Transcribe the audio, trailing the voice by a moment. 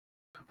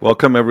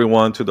Welcome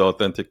everyone to the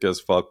Authentic as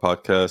Fuck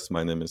podcast.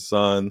 My name is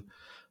Sun.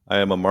 I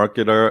am a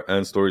marketer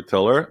and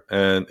storyteller,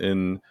 and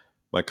in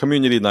my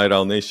community, Night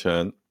Owl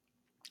Nation,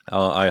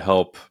 I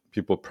help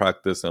people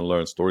practice and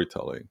learn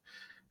storytelling.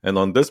 And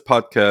on this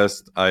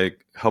podcast, I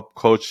help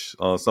coach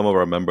some of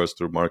our members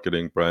through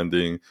marketing,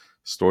 branding,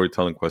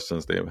 storytelling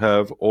questions they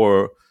have,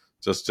 or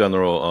just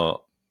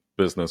general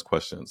business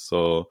questions.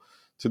 So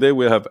today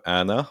we have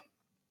Anna.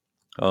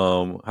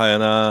 Hi,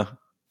 Anna.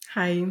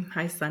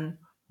 Hi, Sun.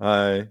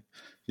 Hi.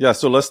 Yeah,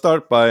 so let's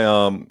start by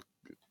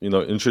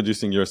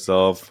introducing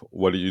yourself.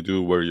 What do you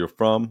do? Where you're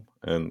from,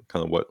 and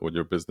kind of what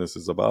your business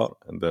is about,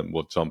 and then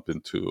we'll jump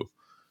into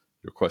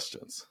your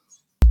questions.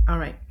 All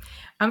right.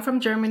 I'm from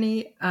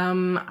Germany.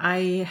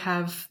 I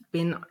have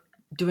been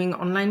doing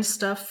online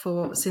stuff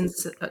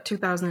since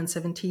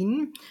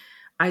 2017.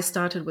 I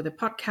started with a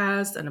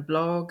podcast and a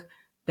blog.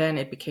 Then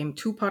it became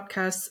two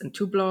podcasts and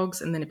two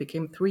blogs, and then it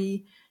became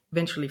three,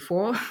 eventually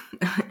four.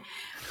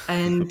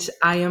 And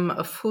I am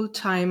a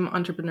full-time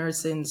entrepreneur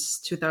since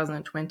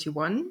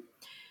 2021,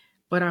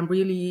 but I'm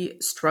really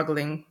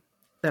struggling.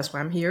 That's why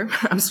I'm here.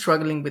 I'm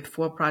struggling with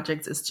four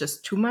projects. It's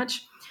just too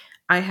much.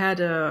 I had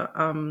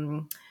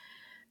a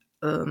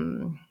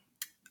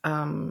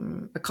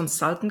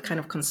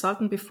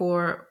consultant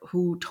before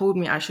who told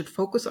me I should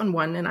focus on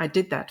one, and I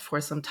did that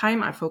for some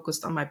time. I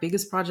focused on my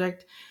biggest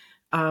project,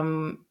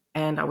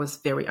 and I was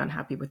very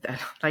unhappy with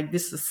that. Like,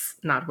 this is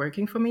not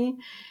working for me.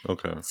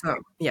 Okay. So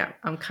yeah,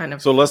 I'm kind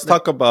of So let's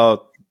talk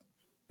about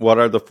what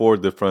are the four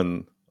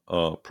different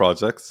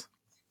projects,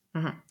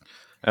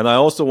 and I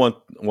also want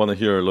to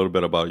hear a little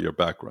bit about your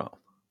background.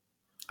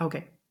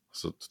 Okay.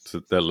 So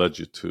that led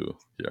you to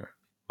here,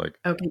 like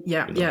Okay.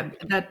 Yeah. Yeah.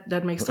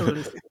 That makes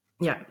total sense.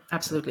 Yeah.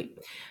 Absolutely.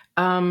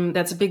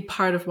 That's a big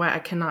part of why I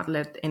cannot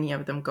let any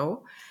of them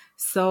go.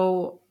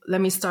 So let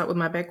me start with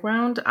my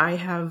background. I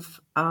have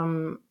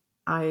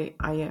I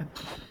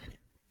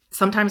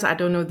sometimes I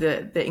don't know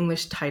the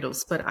English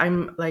titles, but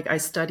I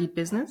studied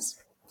business.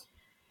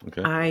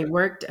 Okay. I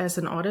worked as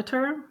an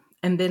auditor,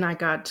 and then I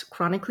got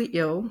chronically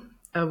ill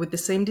with the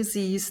same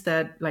disease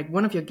that like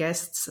one of your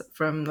guests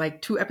from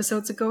like 2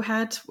 episodes ago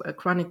had, a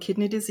chronic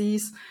kidney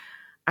disease.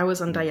 I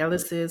was on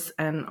dialysis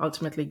and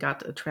ultimately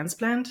got a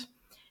transplant,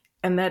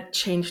 and that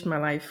changed my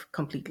life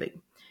completely.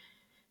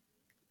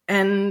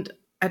 And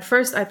at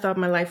first, I thought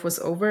my life was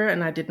over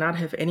and I did not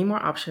have any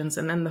more options.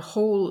 And then the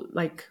whole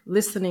like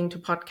listening to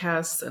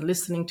podcasts and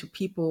listening to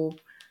people,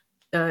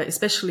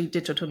 especially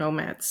digital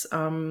nomads,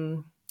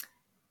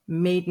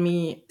 made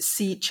me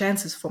see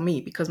chances for me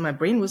because my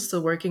brain was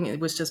still working. It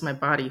was just my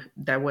body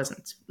that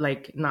wasn't,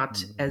 like,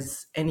 not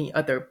as any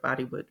other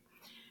body would.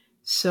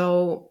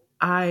 So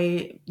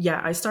I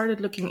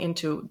started looking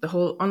into the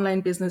whole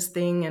online business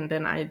thing, and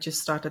then I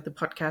just started the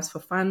podcast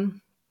for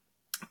fun.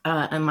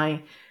 And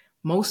my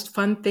most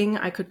fun thing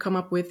I could come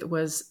up with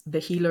was the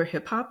Healer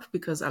Hip Hop,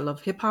 because I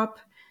love hip hop.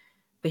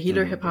 The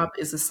Healer Hip Hop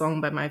is a song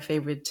by my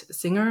favorite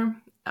singer.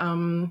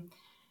 So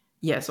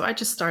I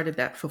just started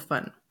that for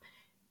fun.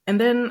 And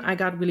then I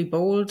got really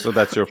bold. So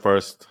that's your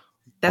first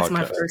That's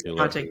my podcast, first Healer.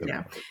 project, yeah.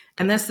 Okay.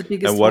 And that's the And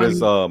biggest what one.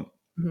 is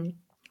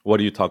what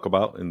do you talk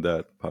about in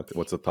that podcast?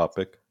 What's the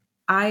topic?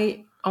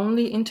 I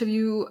only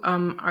interview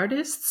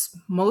artists,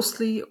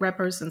 mostly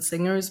rappers and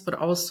singers, but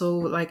also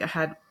like I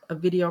had a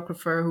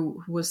videographer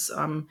who was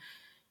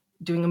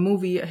doing a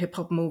movie, a hip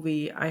hop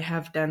movie. I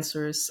have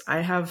dancers. I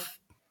have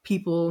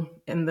people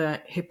in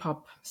the hip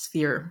hop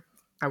sphere,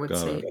 I would Got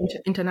say,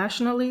 it.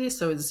 internationally.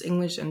 So it's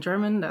English and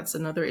German. That's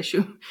another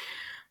issue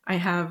I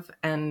have.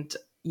 And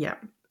yeah,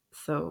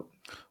 so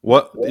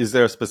What is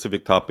there a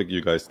specific topic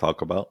you guys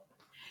talk about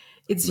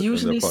it's in the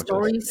usually podcast?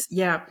 stories.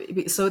 Yeah.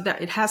 So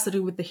that it has to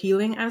do with the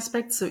healing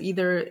aspect. So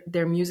either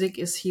their music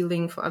is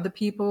healing for other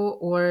people,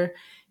 or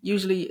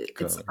usually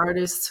Got it's it.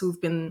 artists who've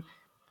been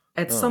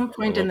at Oh, some I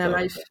point in love their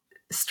that. life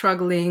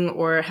struggling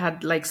or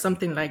had like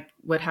something like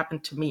what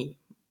happened to me.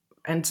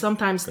 And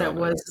sometimes that Got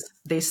it. was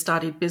they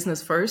started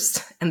business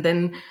first and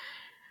then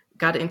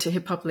got into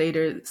hip hop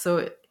later.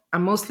 So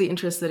I'm mostly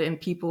interested in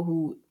people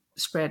who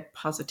spread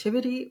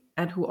positivity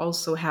and who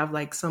also have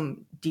like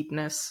some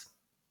deepness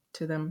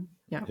to them.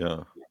 Yeah.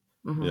 Yeah,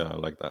 Hmm. yeah, I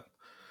like that.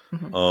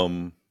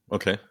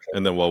 Okay.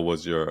 And then what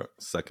was your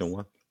second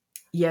one?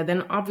 Yeah,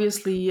 then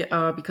obviously,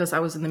 because I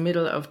was in the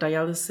middle of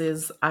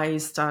dialysis, I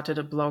started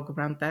a blog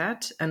around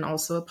that and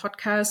also a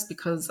podcast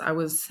because I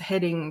was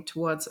heading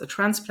towards a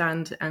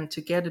transplant. And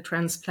to get a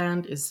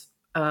transplant is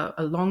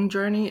a long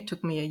journey. It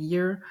took me a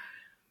year.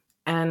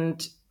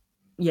 And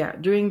yeah,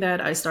 during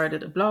that, I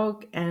started a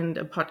blog and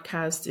a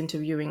podcast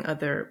interviewing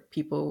other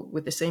people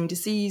with the same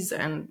disease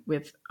and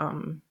with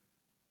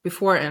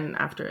before and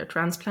after a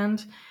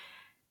transplant.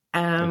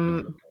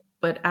 Okay.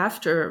 But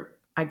after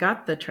I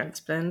got the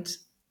transplant,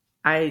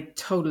 I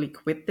totally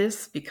quit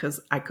this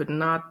because I could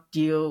not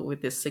deal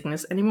with this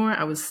sickness anymore.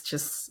 I was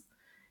just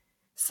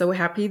so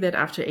happy that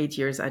after 8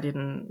 years, I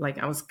didn't like,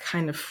 I was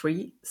kind of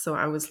free. So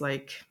I was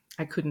like,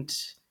 I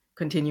couldn't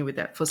continue with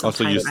that for some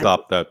Also, time. you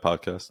stopped that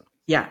podcast.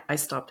 Yeah, I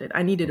stopped it.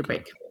 I needed a Okay.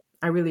 break.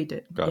 I really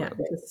did. Got Yeah, it.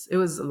 because it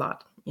was a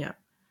lot. Yeah.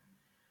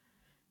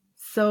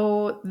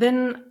 So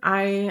then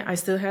I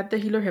still had the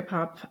healer hip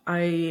hop.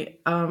 I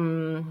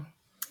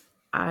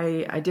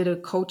did a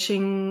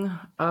coaching.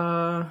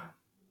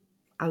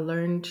 I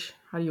learned,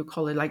 how do you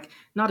call it, like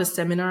not a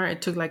seminar.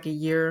 It took like a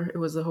year. It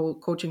was a whole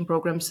coaching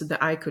program so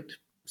that I could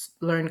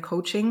learn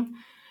coaching.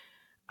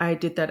 I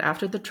did that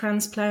after the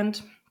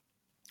transplant.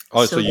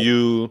 Oh, so So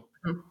you,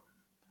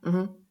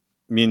 Mhm.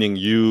 meaning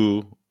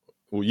you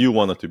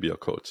wanted to be a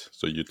coach,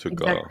 so you took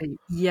a Exactly,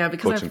 yeah,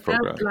 because I coaching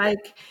felt program.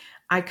 like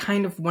I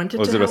kind of wanted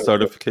Was to it a help.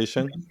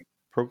 certification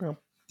program?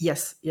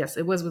 Yes, yes,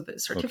 it was with the Okay.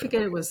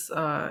 certificate.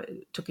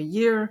 It took a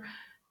year,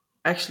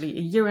 actually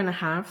a year and a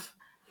half.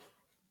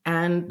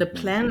 And the Hmm.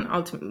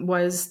 plan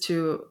was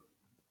to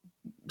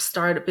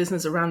start a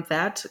business around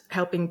that,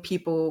 helping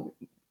people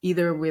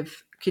either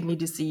with kidney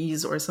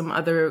disease or some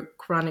other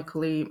chronic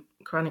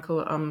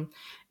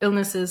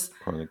illnesses.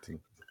 Chronic thing.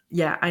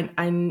 Yeah,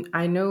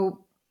 I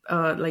know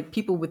like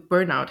people with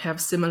burnout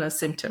have similar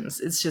symptoms.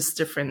 It's just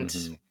different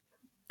Hmm.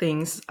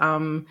 things.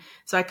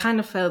 So I kind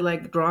of felt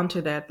like drawn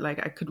to that. Like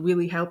I could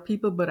really help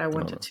people, but I Got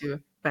wanted it.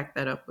 to back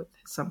that up with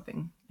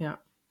something. Yeah.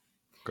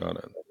 Got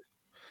it.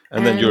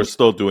 And then you're And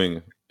still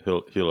doing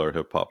Healer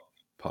Hip Hop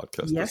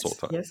podcast this whole yes,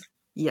 time. yes,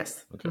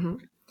 yes. Okay.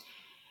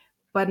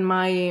 But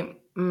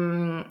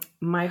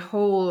my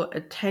whole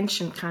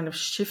attention kind of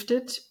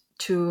shifted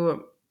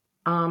to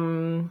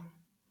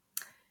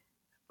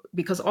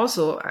because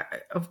also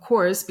of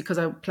course because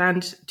I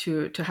planned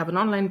to have an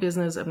online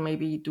business and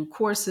maybe do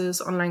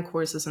courses, online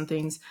courses and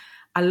things.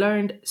 I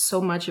learned so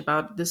much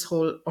about this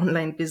whole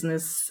online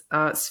business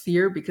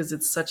sphere because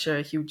it's such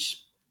a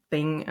huge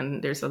thing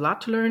and there's a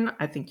lot to learn,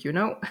 I think you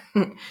know.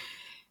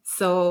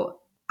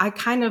 So I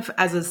kind of,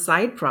 as a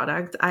side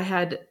product, I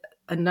had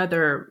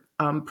another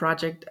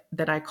project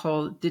that I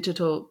call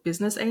Digital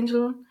Business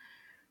Angel,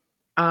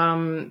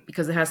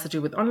 because it has to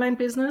do with online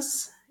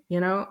business, you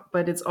know,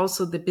 but it's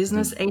also the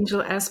business Hmm.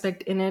 angel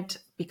aspect in it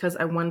because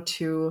I want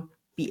to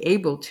be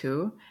able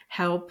to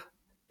help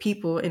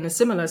people in a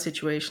similar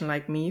situation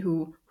like me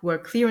who are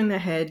clear in their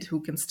head, who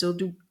can still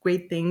do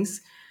great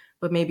things,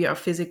 but maybe are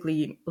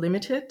physically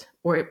limited,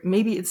 or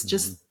maybe it's Hmm.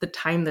 just the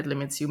time that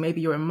limits you.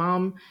 Maybe you're a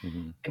mom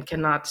Hmm. and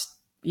cannot,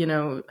 you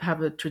know,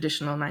 have a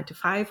traditional 9 to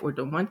 5 or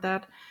don't want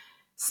that.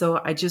 So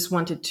I just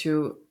wanted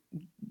to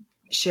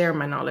share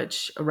my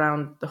knowledge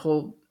around the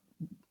whole,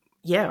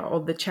 yeah, all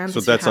the So chances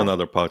you that's have.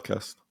 another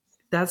podcast.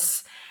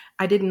 That's,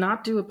 I did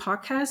not do a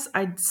podcast.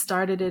 I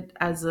started it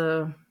as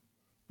uh,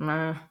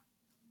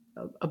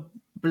 a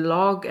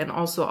blog and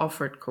also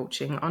offered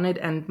coaching on it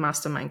and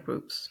mastermind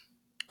groups.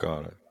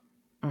 Got it.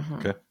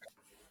 Okay.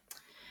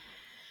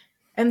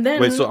 And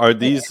Wait, so then, are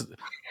these,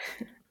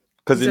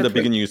 because you in said the three?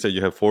 beginning you said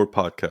you have 4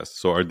 podcasts.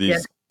 So are Yes.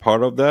 these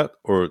part of that,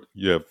 or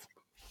you have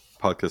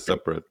podcasts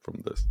separate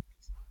from this?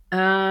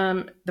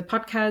 The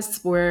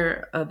podcasts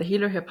were the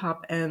healer hip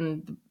hop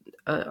and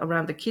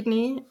around the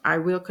kidney. I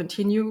will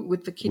continue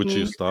with the Which you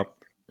kidney,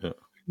 stopped? Yeah.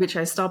 which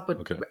I stopped, but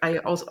Okay. I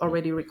also Yeah.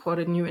 already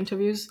recorded new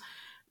interviews,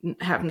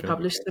 haven't Okay.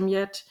 published them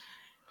yet.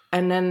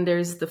 And then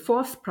there's the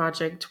fourth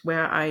project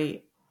where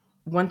I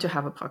want to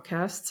have a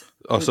podcast,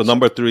 Oh, so which,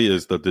 number 3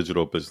 is the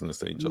Digital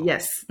Business Angel.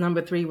 yes,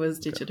 number 3 was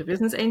Okay. Digital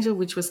Business Angel,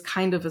 which was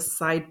kind of a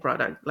side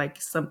product,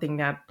 like something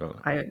that Got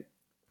it. I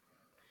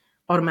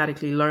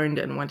automatically learned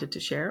and wanted to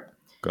share.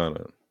 Got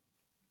it.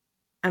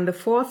 And the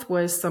fourth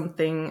was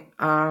something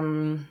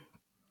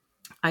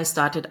I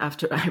started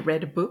after I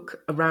read a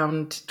book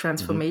around Hmm.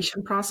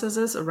 transformation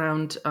processes,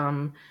 around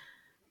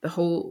the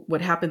whole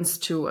what happens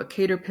to a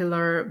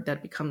caterpillar that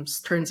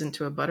turns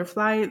into a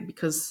butterfly,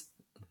 because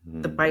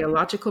the Hmm.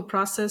 biological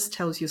process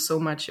tells you so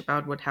much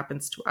about what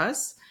happens to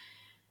us.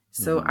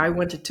 So Hmm. I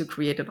wanted to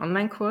create an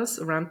online course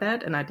around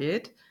that, and I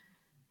did.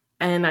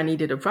 And I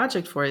needed a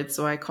project for it,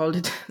 so I called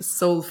it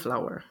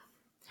Soulflower.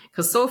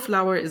 Because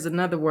soulflower is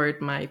another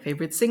word my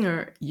favorite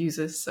singer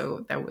uses,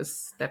 so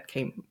that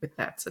came with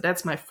that. So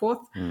that's my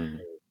fourth Hmm.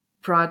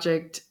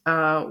 project,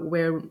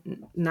 where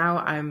now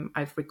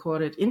I've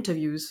recorded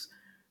interviews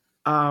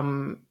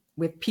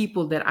with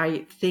people that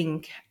I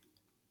think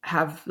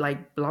have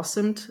like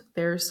blossomed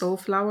their soul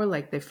flower,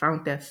 like they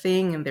found their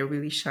thing and they're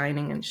really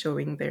shining and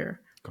showing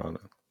their Got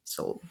it.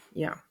 soul.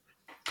 Yeah.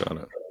 Got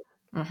it.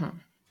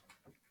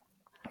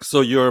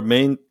 So your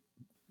main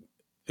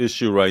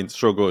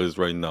struggle is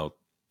right now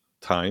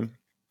time,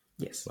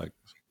 Yes. like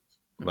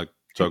like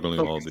And juggling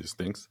all focus. these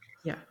things.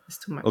 Yeah, it's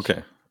too much.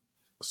 Okay.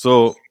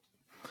 So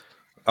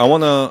I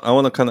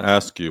wanna kind of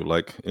ask you,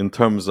 like, in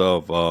terms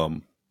of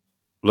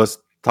let's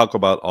talk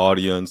about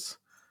audience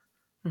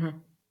Hmm.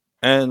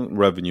 and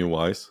revenue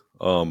wise.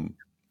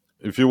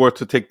 If you were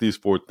to take these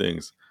 4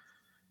 things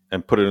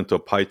and put it into a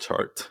pie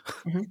chart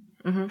Hmm.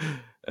 Hmm.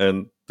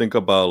 and think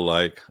about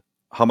like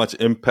how much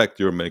impact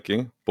you're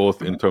making,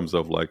 both in Hmm. terms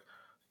of like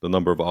the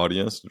number of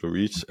audience to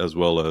reach as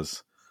well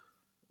as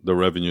the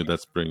revenue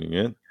that's bringing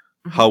in,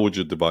 Hmm. how would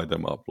you divide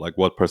them up? Like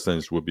what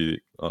percentage would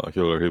be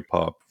healer hip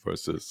hop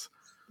versus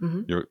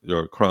Hmm.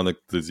 your chronic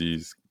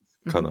disease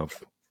kind Hmm.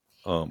 of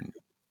um,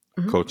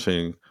 Hmm.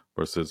 coaching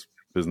versus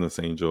business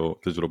angel,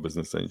 digital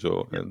business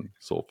angel, Yeah. and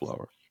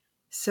soulflower?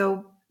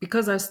 So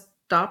because I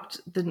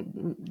stopped the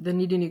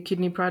Need a New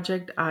Kidney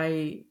project,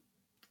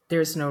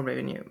 there's no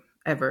revenue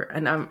ever,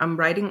 and I'm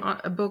writing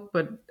a book,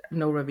 but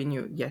no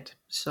revenue yet.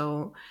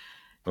 So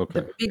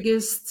Okay. the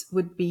biggest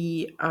would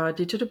be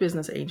Digital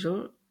Business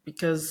Angel,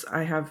 because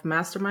I have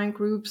mastermind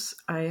groups,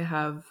 I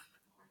have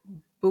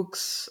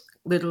books,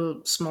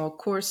 little small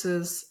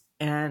courses,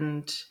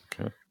 and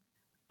Okay.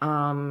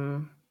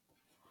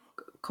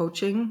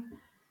 coaching.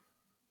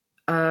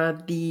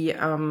 The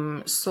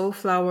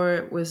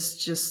Soulflower was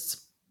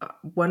just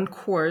one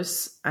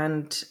course,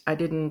 and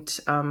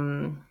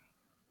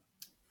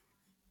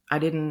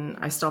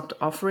I stopped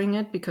offering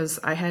it because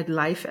I had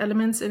life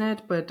elements in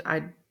it, but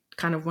I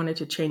kind of wanted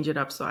to change it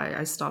up, so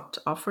I stopped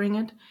offering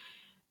it.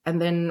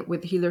 And then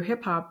with Healer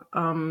Hip Hop,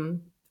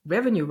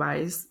 revenue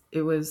wise,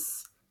 it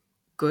was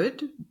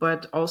good,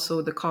 but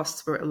also the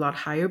costs were a lot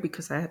higher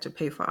because I had to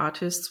pay for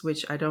artists,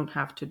 which I don't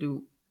have to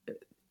do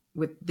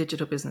with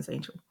Digital Business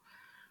Angel.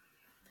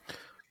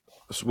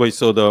 So, wait,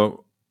 so the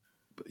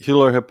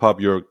Healer Hip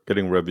Hop, you're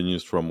getting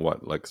revenues from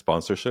what, like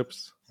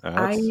sponsorships,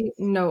 ads?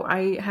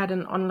 I had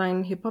an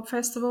online hip hop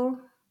festival,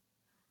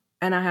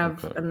 and I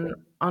have Okay.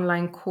 an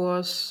online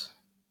course.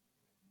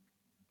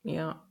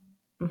 Yeah.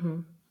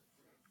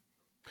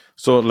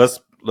 So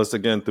let's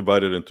again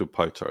divide it into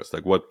pie charts.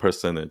 Like what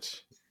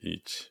percentage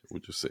each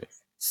would you say,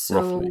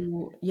 roughly?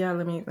 So yeah,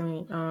 let me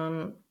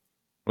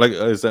Like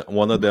is that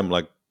one of them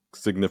like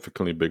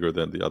significantly bigger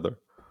than the other?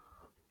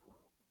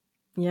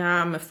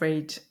 yeah, I'm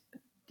afraid.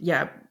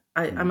 Yeah,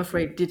 I'm Mhm.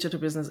 afraid Digital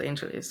Business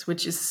Angel is,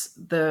 which is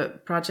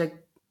the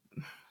project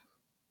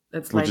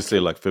that's Would you like,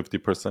 say like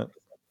 50%?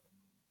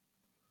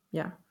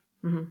 yeah,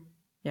 hmm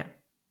yeah,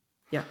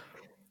 yeah.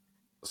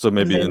 So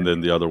And maybe, then and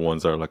then the other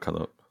ones are like kind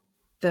of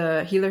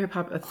the Healer Hip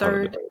Hop a out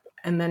of it. third,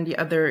 and then the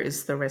other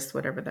is the rest,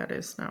 whatever that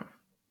is now.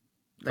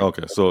 Like,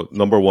 Okay, so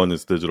number one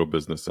is Digital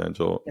Business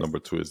Angel. yes, Number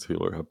two is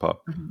Healer Hip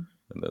Hop,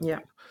 and then yeah.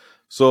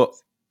 so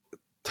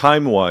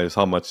time wise,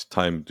 how much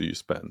time do you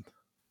spend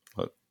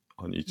uh,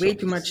 on each Way of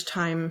too these? much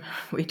time,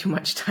 way too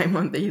much time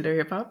on the Healer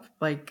Hip Hop,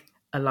 like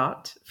a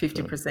lot,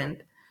 Okay.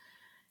 50%.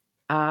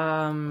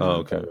 Oh,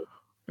 Um, okay.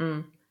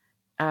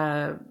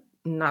 uh,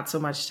 Not so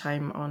much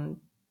time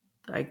on,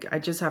 like, I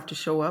just have to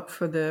show up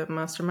for the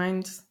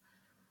masterminds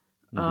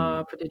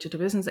Hmm. for Digital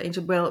Business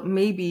Angel. Well,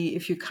 maybe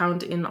if you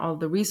count in all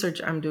the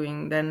research I'm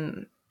doing,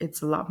 then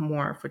it's a lot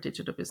more for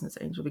Digital Business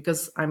Angel,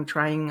 because I'm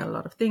trying a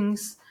lot of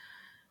things,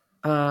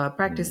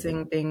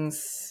 practicing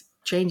things,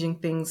 changing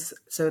things.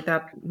 So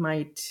that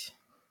might,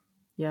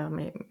 yeah,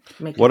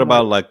 make it What more.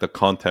 about like the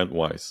content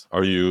wise?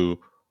 Are you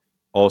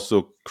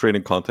also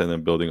creating content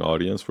and building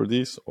audience for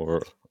these,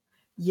 or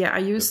Yeah, I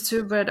used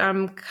to, but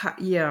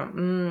yeah,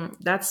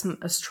 that's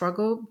a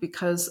struggle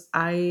because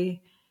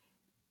I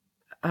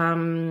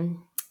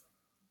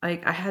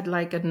had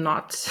like a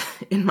knot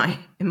in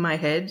my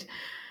head.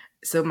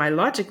 So my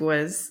logic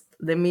was,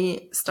 let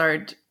me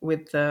start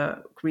with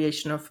the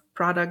creation of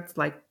products,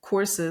 like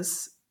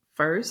courses,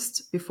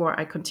 first before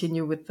I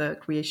continue with the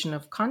creation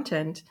of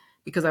content,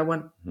 because I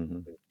want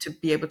Mhm. to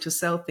be able to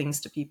sell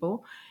things to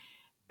people.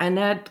 And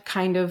that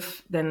kind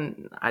of,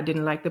 then I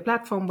didn't like the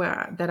platform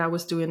that I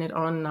was doing it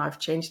on. Now I've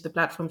changed the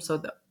platform,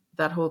 so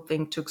that whole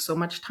thing took so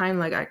much time.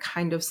 Like I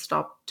kind of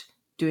stopped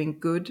doing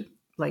good,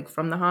 like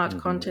from the heart Mhm.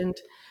 content.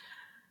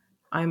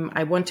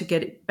 I want to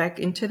get it back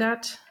into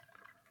that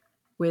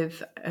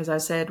with, as I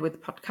said,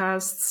 with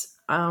podcasts.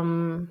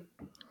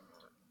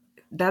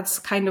 That's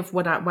kind of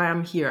why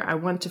I'm here. I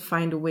want to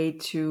find a way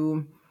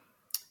to,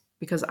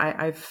 because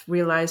I've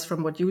realized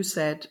from what you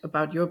said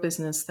about your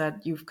business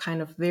that you've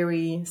kind of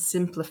very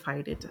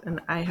simplified it,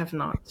 and I have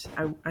not.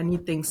 I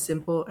need things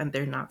simple, and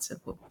they're not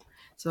simple.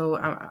 So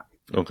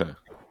Okay.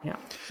 yeah.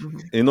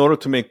 In order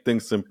to make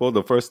things simple,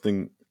 the first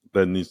thing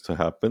that needs to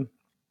happen.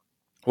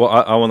 Well,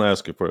 I want to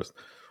ask you first.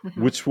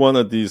 Which one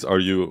of these are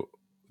you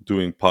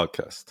doing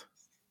podcast?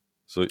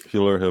 So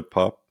Healer Hip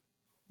Hop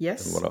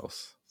and what Yes,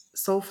 else?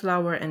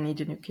 Soulflower and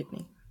Need a New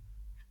Kidney.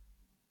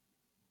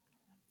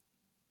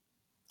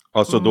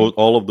 Also, those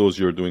all of those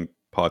you're doing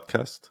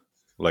podcast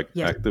like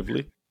Yes,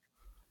 actively.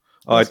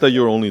 Oh, I yes. thought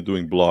you were only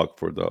doing blog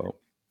for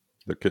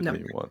the No,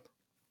 kidney one.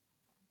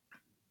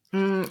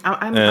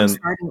 I'm And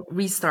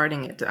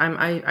restarting it.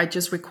 I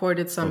just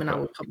recorded some, and I okay,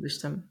 will publish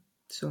them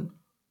soon.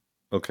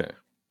 okay,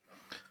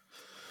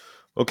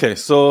 okay.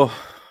 So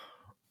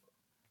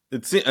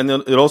and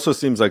then it also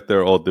seems like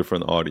they're all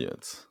different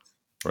audience,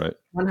 right?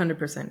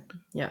 100%.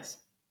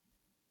 Yes.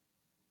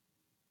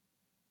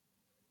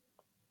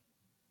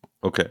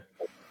 Okay.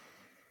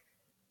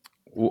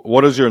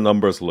 What does your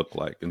numbers look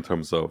like in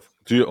terms of?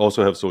 Do you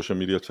also have social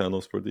media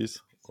channels for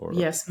these, or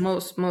Yes,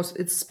 most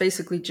it's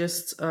basically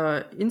just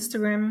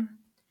Instagram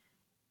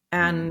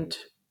and,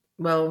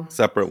 well,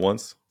 separate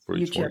ones for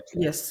each YouTube. one?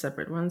 Yes,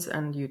 separate ones,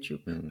 and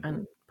YouTube Mm.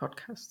 and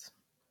podcasts.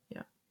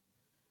 Yeah.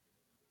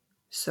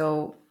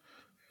 So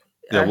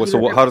Yeah.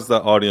 So Healer how does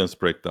that audience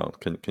break down?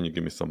 Can you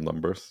give me some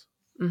numbers?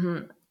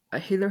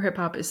 Healer Hip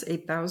Hop is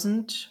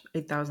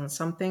 8,000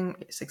 something,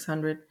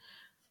 600.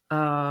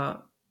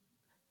 Uh,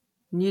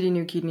 Need a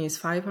New Kidney is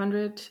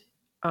 500.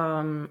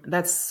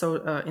 That's so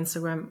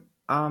Instagram.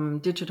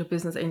 Digital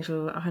Business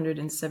Angel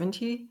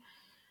 170,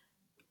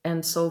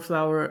 and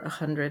Soulflower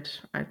 100,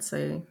 I'd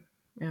say.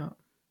 Yeah.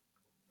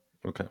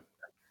 Okay.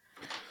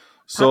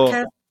 So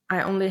Podcast,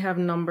 I only have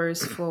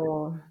numbers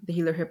for the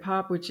Healer Hip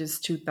Hop, which is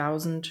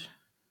 2,000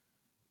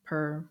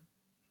 per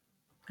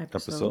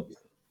episode. episode.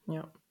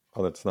 Yeah.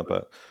 Oh, that's not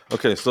bad.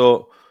 Okay,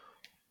 so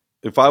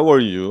if I were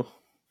you,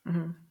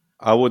 Mhm.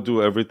 I would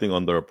do everything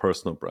under a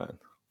personal brand.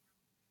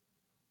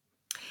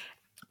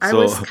 I So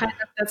was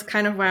that's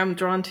kind of why I'm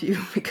drawn to you,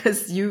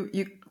 because you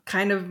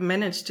kind of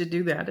managed to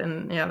do that.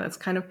 And yeah, that's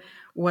kind of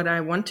what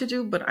I want to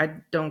do, but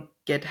I don't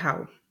get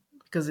how,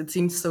 because it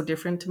seems so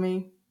different to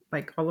me,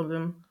 like all of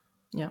them.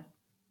 Yeah.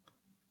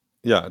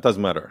 yeah, it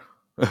doesn't matter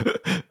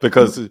Mhm.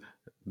 because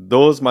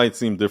those might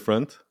seem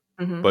different,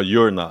 Mhm. but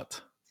you're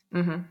not.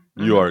 Mhm.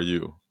 You Mhm. are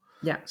you.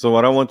 Yeah. So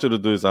what I want you to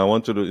do is I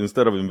want you to,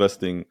 instead of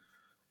investing,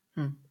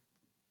 Mm.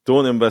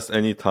 don't invest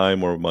any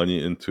time or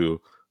money into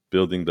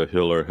building the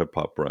Hiller hip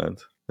hop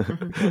brand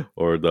Mhm.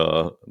 or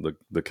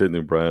the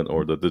kidney brand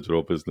or the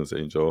digital business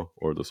angel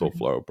or the Mhm.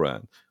 Soulflower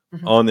brand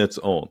Mhm. on its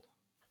own.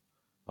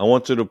 I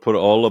want you to put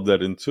all of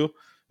that into,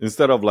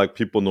 instead of like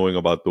people knowing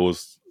about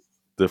those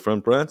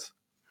different brands.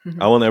 I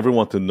Mhm. want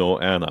everyone to know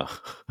Anna.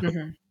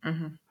 Mhm.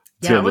 Mhm.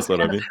 Do you Yeah, I was understand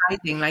what I kind of mean?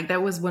 hiding. Like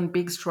that was one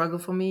big struggle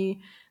for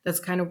me.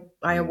 That's kind of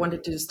why I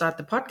wanted to start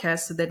the podcast,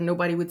 so that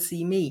nobody would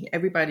see me.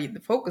 Everybody,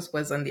 the focus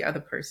was on the other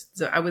person.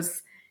 So I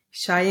was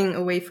shying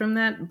away from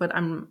that, but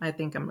I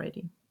think I'm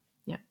ready.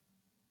 Yeah.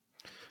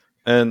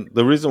 And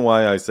the reason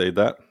why I say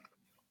that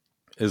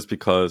is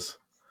because,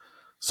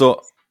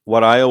 so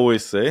what I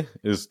always say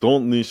is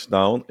don't niche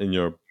down in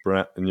your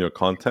brand, in your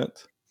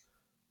content,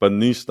 but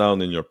niche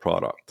down in your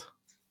product.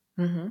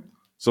 Mhm.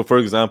 So for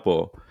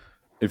example,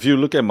 if you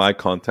look at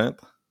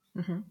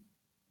Mhm.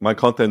 my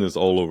content is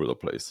all over the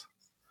place.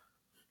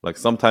 Like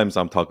sometimes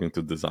I'm talking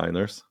to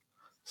designers,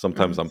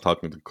 sometimes Mhm. I'm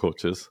talking to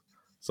coaches,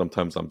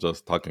 sometimes I'm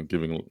just talking,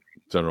 giving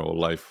general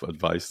life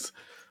advice,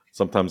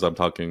 sometimes I'm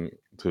talking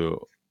to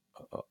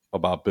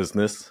about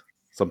business,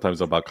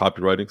 sometimes about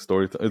copywriting,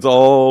 story. It's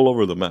all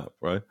over the map,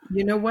 right?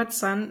 You know what,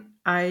 son?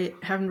 I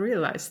haven't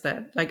realized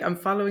that. Like I'm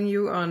following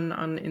you on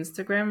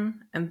Instagram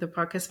and the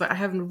podcast, but I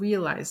haven't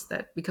realized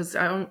that because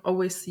I don't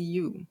always see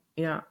you.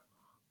 Yeah.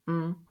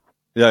 Mm.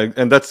 Yeah,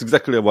 and that's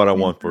exactly what I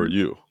want for Mhm.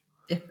 you.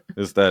 Yeah.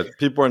 Is that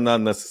people are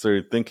not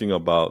necessarily thinking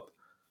about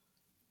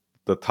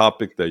the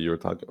topic that you're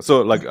talking.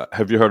 So, like,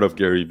 have you heard of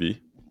Gary Vee?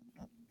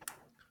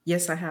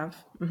 Yes, I have.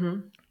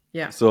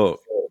 Yeah. So,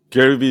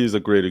 Gary Vee is a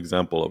great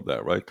example of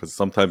that, right? Because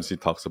sometimes he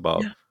talks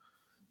about, Yeah.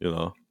 you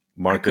know, I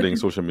marketing, couldn't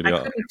social I media.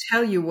 couldn't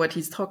tell you what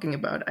he's talking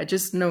about. I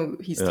just know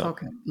he's Yeah,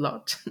 talking a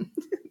lot,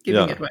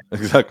 giving yeah, advice.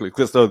 exactly.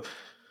 So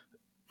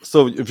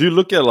if you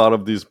look at a lot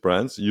of these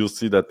brands, you'll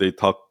see that they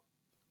talk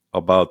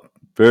about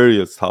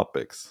various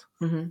topics.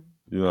 Hmm.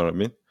 You know what I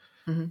mean?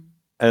 Hmm.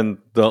 And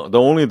the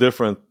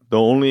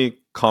only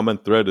common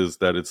thread is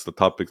that it's the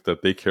topics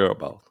that they care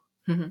about.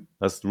 Hmm.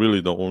 That's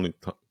really the only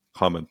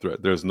common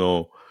thread. There's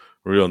no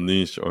real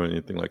niche or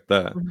anything like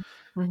that. Hmm.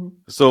 Hmm.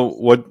 So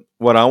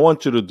what I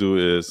want you to do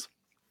is,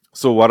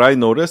 so what I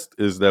noticed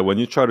is that when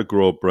you try to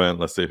grow a brand,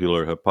 let's say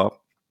Healer Hip Hop,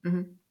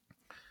 Hmm.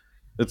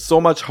 it's so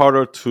much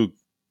harder to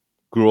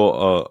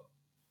grow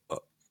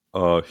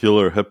a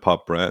Healer Hip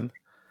Hop brand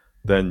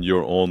than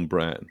your own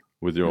brand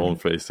with your own Hmm.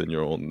 face and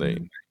your own Hmm.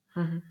 name,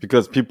 Hmm.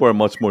 because people are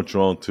much more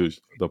drawn to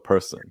the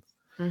person.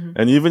 Hmm.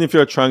 And even if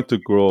you're trying to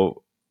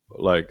grow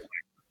like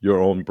your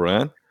own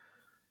brand,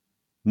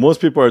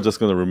 most people are just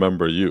going to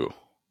remember you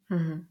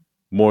Hmm.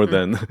 more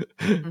than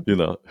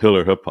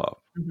Hiller hip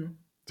hop. Hmm.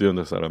 Do you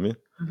understand what I mean?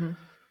 Hmm.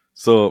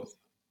 So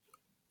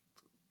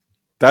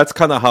that's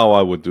kind of how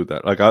I would do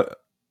that. Like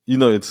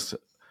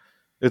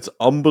it's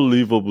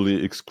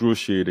unbelievably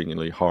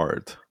excruciatingly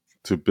hard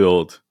to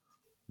build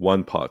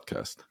one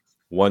podcast,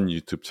 one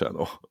YouTube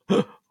channel,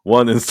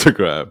 one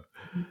Instagram.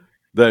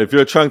 That if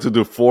you're trying to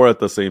do four at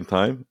the same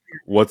time,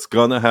 what's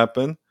gonna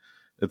happen?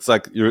 It's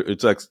like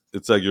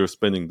you're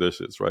spinning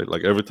dishes, right?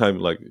 Like every time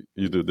like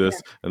you do Yeah,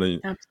 this,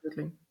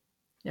 absolutely.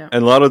 Yeah.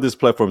 and a lot of these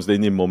platforms they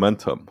need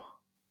momentum.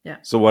 Yeah.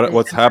 So They,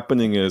 what's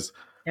happening is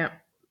yeah.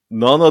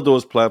 none of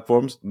those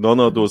platforms, none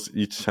of Hmm. those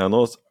each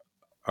channels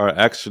are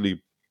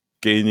actually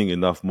gaining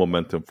enough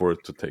momentum for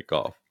it to take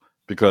off, Yeah.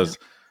 because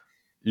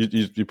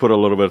you put a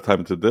little bit of time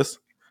into this,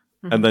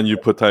 and Hmm. then you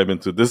put time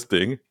into this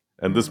thing,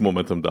 and this Hmm.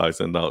 momentum dies,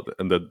 and then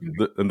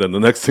the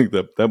next thing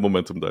that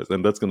momentum dies,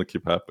 and that's going to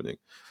keep happening.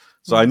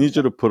 So I Hmm. need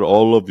you to put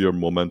all of your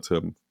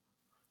momentum,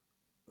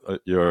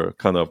 your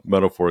kind of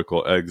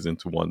metaphorical eggs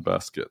into one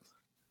basket, Yeah.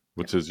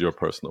 which is your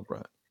personal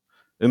brand,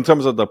 in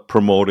terms of the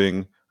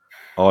promoting,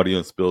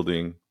 audience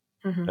building,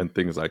 Hmm. and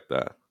things like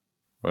that,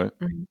 right?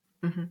 Hmm.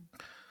 Hmm.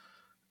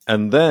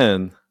 And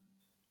then,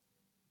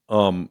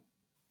 um,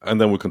 and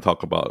then we can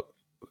talk about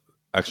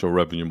actual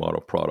revenue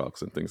model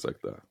products and things like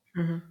that.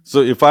 Hmm.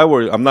 So if I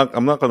were, I'm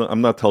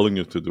not telling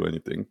you to do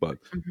anything, but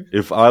Hmm.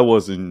 if I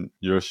was in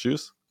your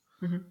shoes,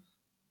 Hmm.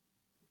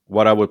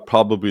 what I would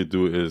probably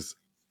do is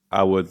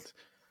I would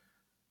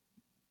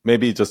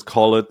maybe just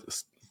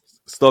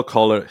still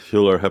call it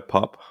Healer Hip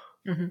Hop,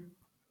 Hmm.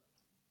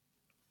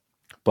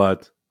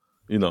 but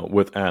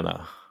with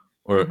Anna,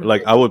 or Mhm.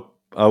 like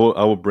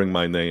I would bring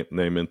my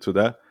name into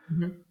that,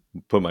 Mhm.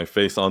 put my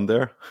face on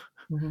there,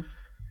 Mhm.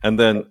 and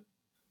then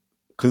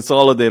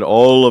consolidate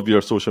all of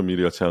your social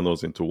media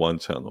channels into one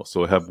channel.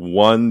 So have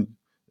one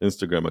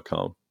Instagram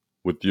account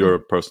with your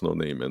Mhm. personal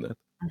name in it.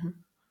 Mhm.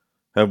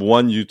 Have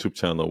one YouTube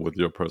channel with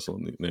your personal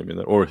name in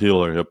it, or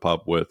Healer Hip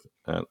Hop with,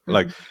 and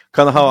like Mhm.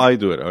 kind of how Mhm. I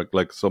do it.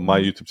 Like, so my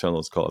Mhm. YouTube channel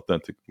is called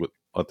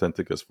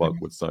Authentic as Fuck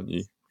Mhm. with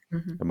Sunny,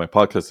 Mhm. and my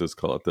podcast is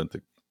called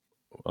Authentic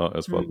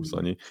as Fuck with Mhm.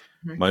 Sunny.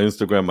 Mhm. My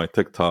Instagram, my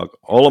TikTok,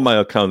 all of my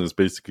account is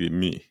basically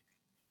me.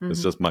 It's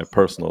Mhm. just my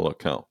personal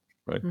account,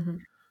 right?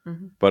 Mhm.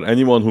 Mhm. But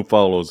anyone who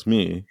follows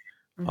me,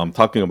 I'm Mhm.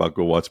 talking about,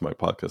 go watch my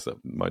podcast,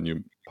 my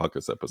new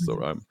podcast episode.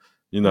 Mhm.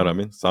 You know what I Mhm.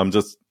 mean? So I'm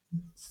just,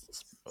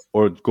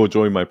 or go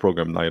join my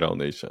program, Night Owl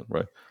Nation,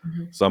 right?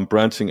 Mhm. So I'm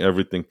branching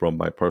everything from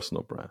my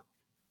personal brand.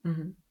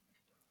 Mhm.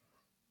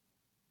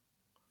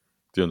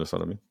 Do you understand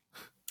what I mean?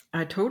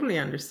 I totally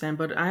understand,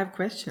 but I have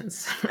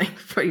questions. Like,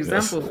 for Yes.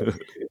 example,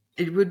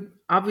 it would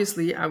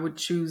obviously I would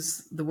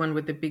choose the one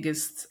with the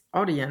biggest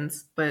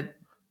audience, but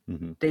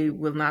hmm they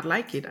will not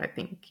like it. I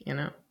think,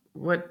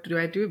 what do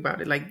I do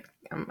about it? Like,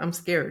 I'm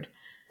scared.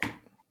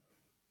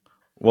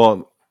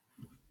 Well,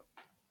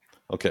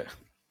 okay.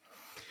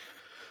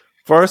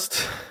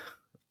 First,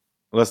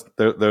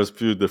 there's a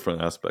few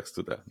different aspects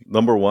to that.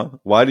 Number one,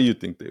 why do you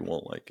think they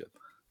won't like it?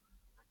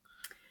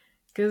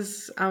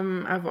 Because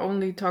I've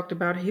only talked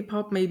about hip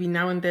hop. Maybe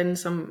now and then,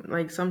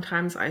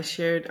 sometimes I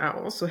shared. I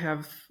also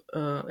have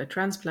a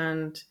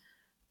transplant,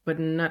 but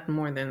not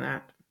more than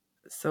that.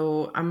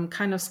 So I'm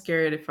kind of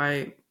scared if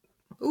I,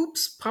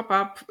 oops, pop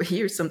up.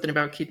 Here's something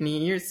about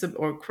kidney.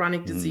 Or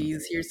chronic hmm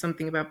disease. Here's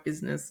something about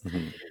business,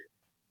 hmm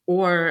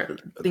or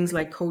things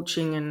like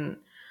coaching and.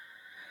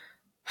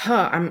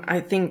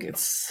 I think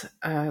it's.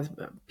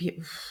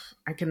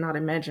 I cannot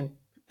imagine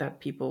that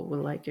people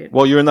will like it.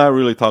 Well, you're not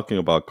really talking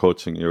about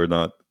coaching. You're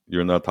not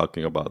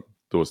talking about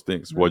those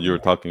things. What you're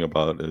Mhm. talking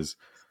about is,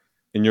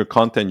 in your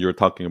content, you're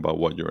talking about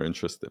what you're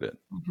interested in.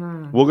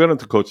 Mhm. We'll get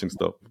into coaching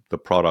stuff, the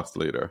products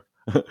later.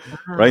 Right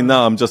Uh-huh.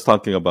 now, I'm just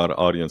talking about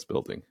audience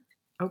building,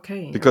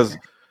 Okay. Okay. because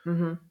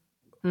Mm-hmm.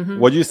 Mm-hmm.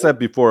 what you said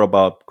before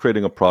about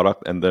creating a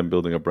product and then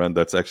building a brand,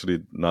 that's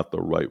actually not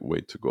the right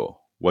way to go.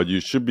 What you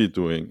should be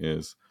doing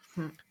is,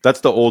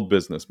 that's the old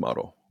business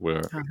model where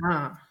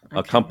Uh-huh. a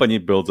Okay. company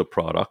builds a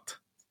product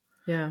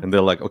Yeah. and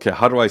they're like, okay,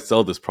 how do I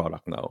sell this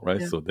product now?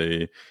 Right. Yeah. So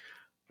they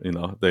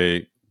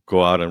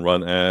go out and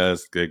run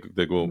ads, they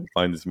go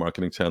find these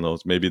marketing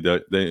channels. Maybe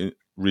they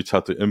reach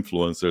out to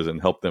influencers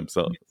and help them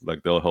sell,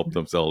 like they'll help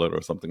them sell it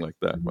or something like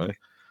that. Mm-hmm. Right.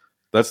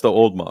 That's the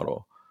old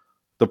model.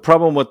 The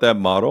problem with that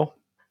model,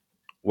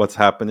 what's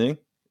happening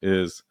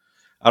is,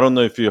 I don't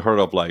know if you heard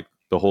of like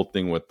the whole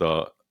thing with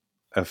the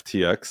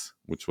FTX,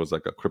 which was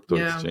like a crypto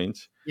Yeah.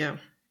 exchange, Yeah.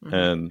 Mm-hmm.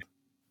 and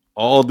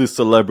all these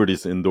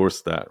celebrities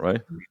endorsed that,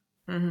 right?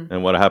 Mm-hmm.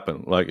 And what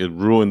happened? Like, it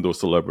ruined those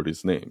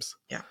celebrities' names.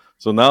 Yeah.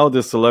 So now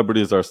the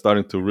celebrities are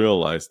starting to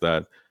realize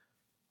that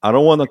I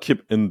don't want to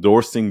keep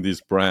endorsing these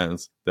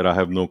brands that I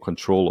have no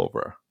control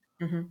over.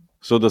 Mm-hmm.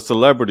 So the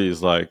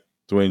celebrities, like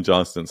Dwayne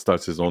Johnson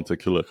starts his own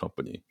tequila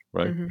company,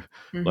 right?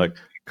 Mm-hmm. Mm-hmm. Like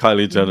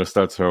Kylie Mm-hmm. Jenner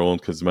starts her own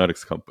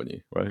cosmetics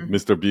company, right? Mm-hmm.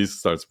 Mr. Beast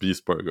starts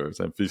Beast Burgers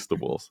and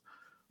Feastables.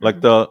 Like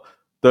Mm-hmm.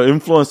 the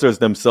influencers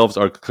themselves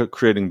are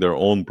creating their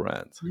own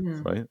brand,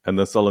 Mm-hmm. right? And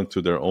then selling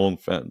to their own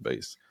fan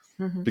base,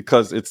 Mm-hmm.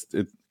 because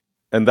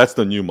and that's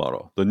the new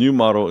model. The new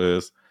model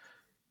is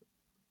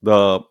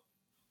the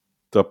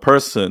the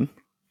person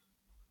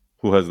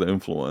who has the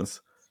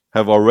influence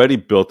have already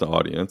built the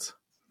audience,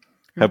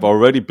 have Mm-hmm.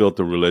 already built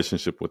a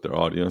relationship with their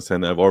audience,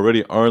 and have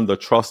already earned the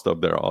trust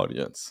of their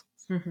audience.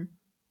 Mm-hmm.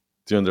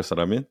 Do you understand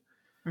what I mean?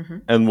 Mm-hmm.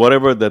 And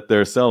whatever that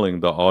they're selling,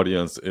 the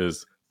audience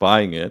is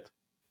buying it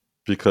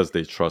because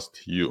they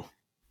trust you,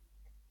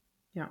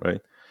 Yeah.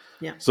 right?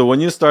 Yeah. So when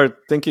you start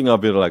thinking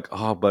of it like,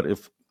 oh, but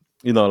if,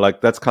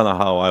 like, that's kind of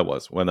how I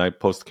was when I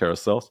post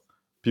carousels.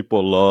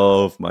 People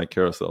love my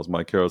carousels.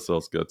 My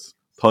carousels gets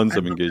tons I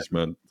of love that.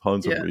 engagement,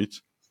 tons of Yeah.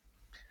 reach.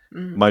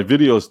 Mm-hmm. My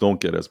videos don't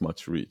get as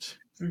much reach.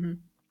 Mm-hmm.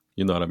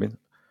 You know what I mean?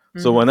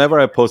 So Mm-hmm. whenever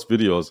I post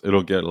videos,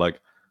 it'll get like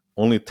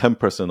only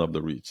 10% of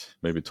the reach,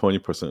 maybe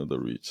 20% of the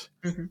reach,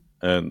 Mm-hmm.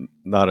 and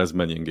not as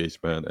many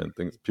engagement and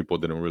things. People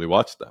didn't really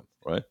watch them,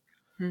 right?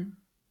 Mm-hmm.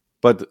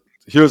 But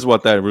here's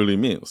what that really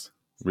means.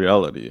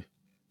 Reality.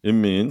 It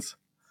means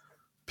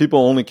people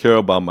only care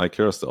about my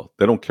carousel.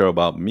 They don't care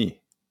about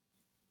me.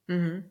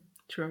 Mm-hmm.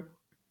 True.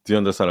 Do you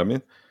understand what I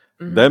mean?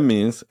 Mm-hmm. That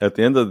means at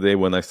the end of the day,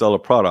 when I sell a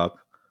product,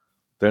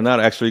 they're not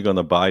actually going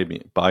to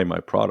buy my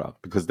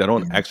product, because they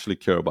don't Mm-hmm. actually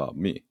care about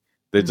me.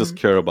 They just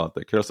Mm-hmm. care about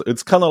their carousel.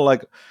 It's kind of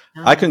like,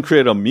 I can Ah.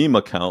 create a meme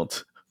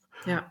account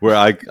Yeah. where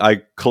I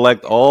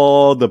collect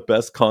all the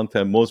best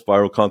content, most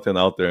viral content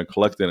out there and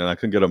collect it, and I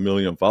can get 1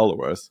 million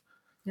followers.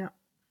 Yeah.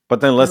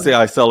 But then let's say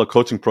Mm-hmm. I sell a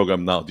coaching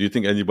program now. Do you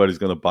think anybody's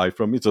going to buy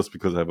from me just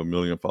because I have 1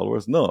 million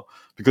followers? No,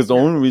 because the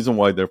Yeah. only reason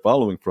why they're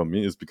following from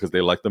me is because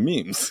they like the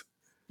memes.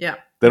 Yeah.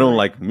 They You're don't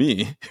right. like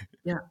me.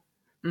 Yeah.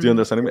 Do you Mm-hmm.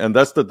 understand me? And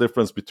that's the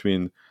difference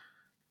between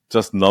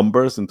just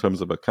numbers in terms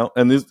of account.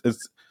 And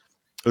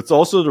it's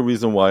also the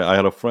reason why I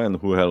had a friend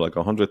who had like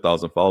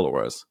 100,000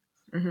 followers,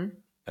 Mm-hmm.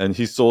 and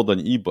he sold an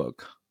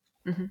ebook,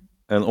 Mm-hmm.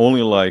 and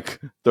only like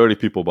 30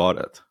 people bought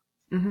it.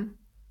 Mm-hmm.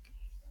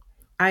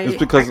 It's I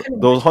because can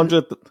those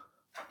imagine. 100.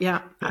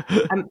 Yeah,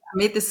 I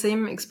made the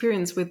same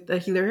experience with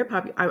Healer Hip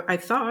Hop. I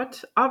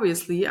thought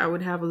obviously I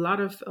would have a lot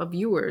of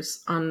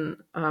viewers on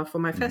for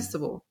my Mhm,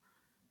 festival,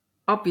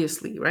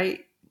 obviously,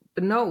 right?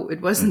 But no,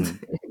 it wasn't.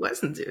 mhm. It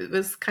wasn't. It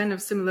was kind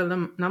of similar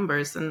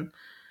numbers, and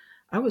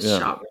I was Yeah,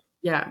 shocked.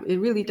 Yeah, it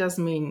really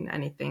doesn't mean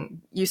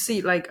anything. You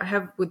see, like I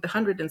have with the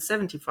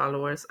 170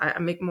 followers, I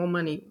make more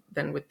money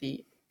than with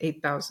the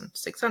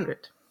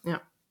 8,600. Yeah, yeah.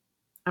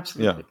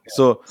 absolutely.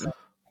 So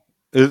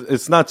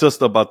it's not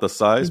just about the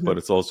size, Hmm. but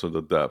it's also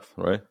the depth,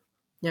 right?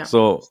 Yeah.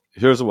 So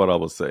here's what I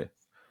would say: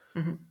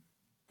 Hmm.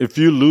 if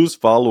you lose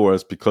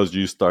followers because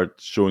you start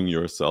showing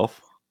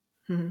yourself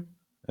Hmm.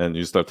 and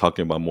you start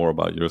talking about more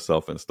about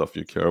yourself and stuff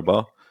you care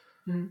about,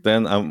 Hmm.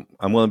 then I'm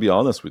gonna be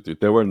honest with you.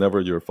 They were never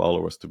your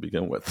followers to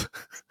begin with.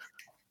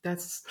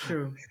 That's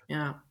true.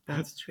 Yeah,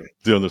 that's true.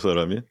 Do you understand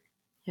what I mean?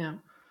 Yeah.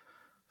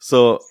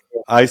 So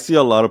I see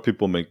a lot of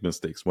people make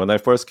mistakes. When I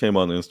first came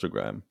on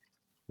Instagram,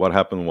 what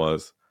happened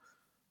was,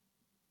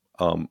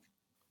 um,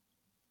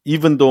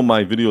 even though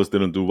my videos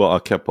didn't do well, I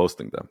kept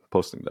posting them,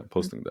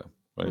 posting them,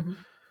 right? Hmm.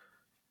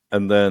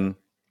 And then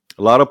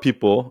a lot of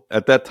people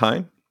at that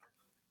time,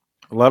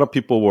 a lot of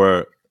people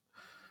were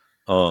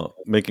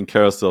making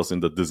carousels in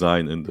the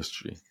design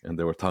industry, and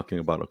they were talking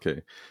about,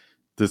 okay,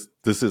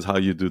 this is how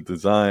you do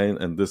design,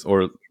 and this,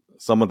 or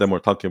some of them were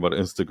talking about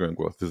Instagram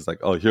growth. This is like,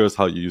 oh, here's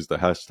how you use the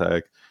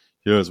hashtag,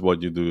 here's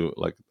what you do,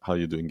 like how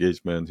you do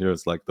engagement,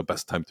 here's like the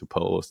best time to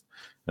post,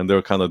 and they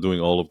were kind of doing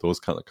all of those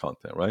kind of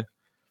content, right?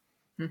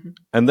 Hmm.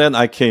 And then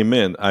I came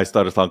in, I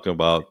started talking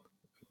about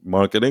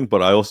marketing,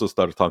 but I also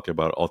started talking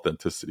about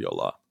authenticity a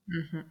lot,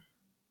 Hmm.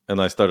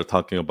 and I started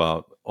talking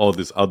about all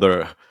these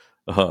other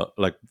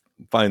like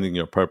finding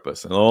your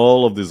purpose and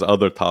all of these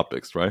other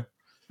topics, right?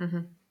 Hmm.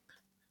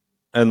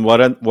 And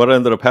what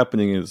ended up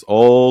happening is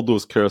all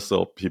those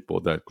carousel people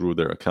that grew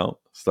their account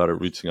started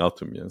reaching out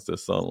to me and said,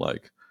 "Son,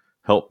 like,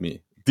 help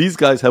me." These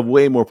guys have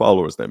way more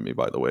followers than me,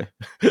 by the way,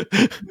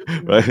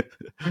 right?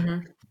 Hmm.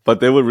 But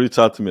they would reach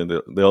out to me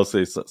and they'll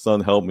say,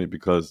 "Son, help me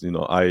because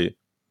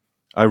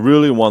I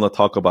really want to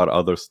talk about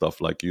other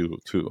stuff like you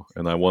too,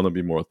 and I want to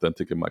be more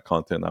authentic in my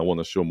content. I want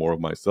to show more of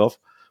myself."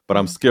 But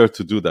I'm Hmm. scared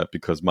to do that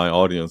because my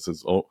audience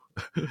is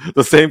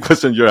the same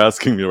question you're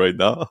asking me right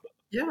now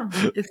Yeah,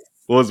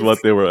 was it's what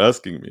they were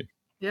asking me.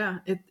 yeah.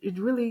 It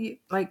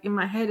really, like in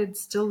my head, it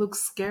still looks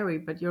scary.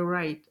 But you're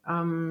right.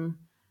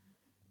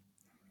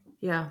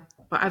 Yeah,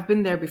 but I've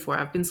been there before.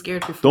 I've been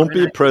scared before, Don't and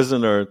be a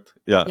prisoner.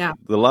 Yeah, yeah,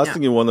 the last yeah.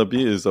 thing you want to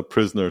be is a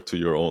prisoner to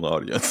your own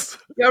audience.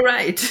 You're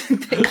right.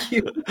 Thank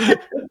you.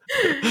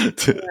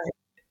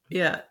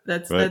 Yeah,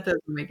 Right? that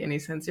doesn't make any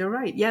sense. You're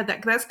right. Yeah,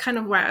 that's kind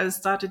of why I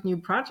started new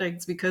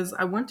projects because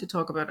I want to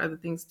talk about other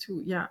things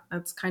too. Yeah,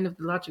 that's kind of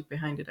the logic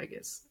behind it, I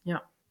guess. Yeah.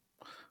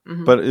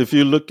 Hmm. But if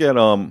you look at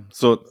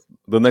so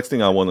the next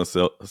thing I want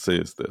to say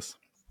is this.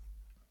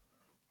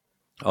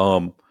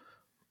 Um,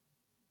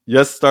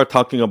 yes, start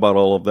talking about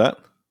all of that,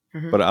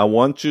 Hmm. but I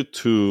want you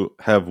to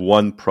have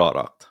one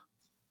product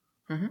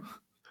Hmm.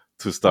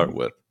 to Hmm. start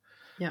with.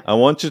 Yeah. I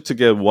want you to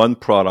get one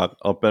product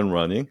up and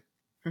running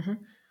Hmm.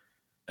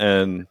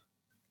 and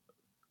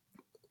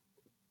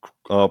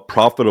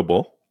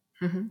profitable,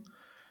 Hmm.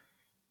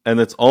 and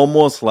it's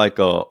almost like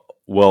a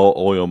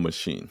well-oiled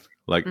machine.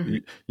 Like Hmm.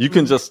 you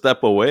can Hmm. just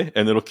step away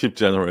and it'll keep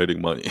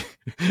generating money.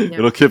 Yeah.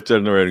 It'll keep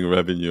generating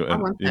revenue, I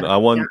and want I that. Yeah,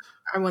 want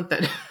I want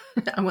that.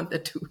 I want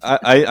that too.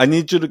 I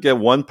need you to get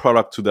one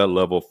product to that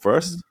level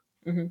first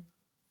Hmm.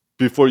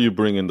 before you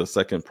bring in the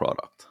second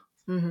product.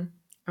 Hmm.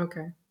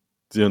 Okay.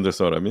 Do you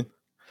understand what I mean?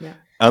 Yeah.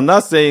 I'm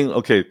not saying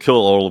okay, kill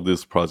all of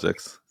these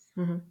projects.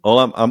 Hmm.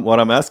 All what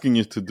I'm asking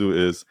you to do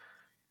is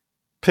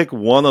pick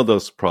one of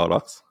those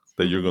products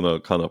that you're Hmm. gonna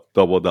kind of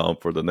double down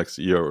for the next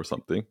year or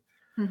something,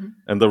 Hmm.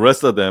 and the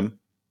rest of them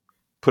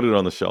put it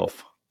on the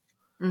shelf.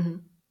 Hmm.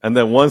 And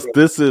then once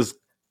this is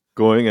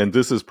going and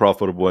this is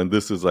profitable and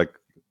this is like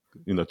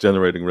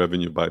generating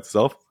revenue by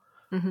itself,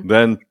 Hmm.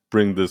 then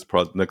bring this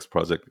next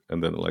project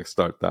and then like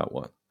start that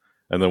one.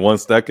 And then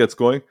once that gets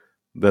going,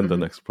 then the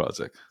Hmm. next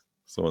project,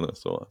 so on and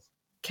so on.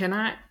 Can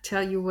I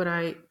tell you what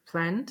I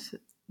planned?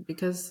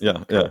 Because Yeah,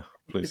 kind yeah, of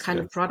the please, kind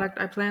yeah. of product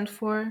I planned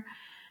for,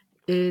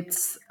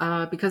 it's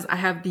because I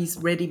have these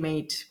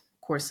ready-made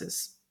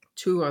courses,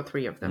 two or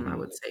three of them, I Hmm.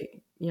 would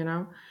say.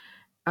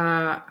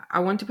 I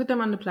want to put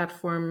them on the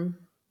platform.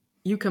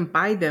 You can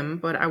buy them,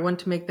 but I want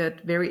to make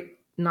that very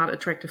not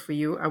attractive for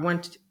you. I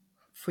want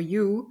for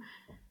you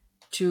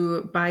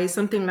to buy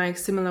something like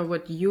similar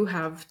what you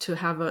have to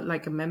have a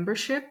like a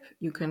membership.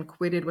 You can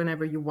quit it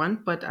whenever you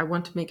want, but I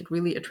want to make it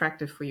really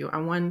attractive for you. I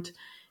want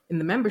in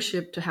the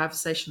membership to have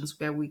sessions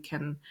where we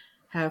can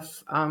have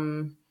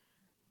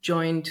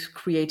joint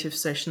creative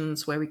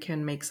sessions where we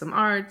can make some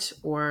art,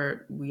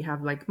 or we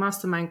have like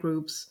mastermind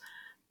groups,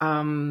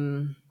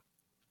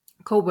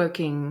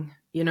 co-working.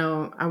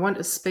 I want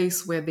a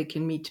space where they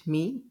can meet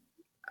me,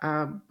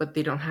 but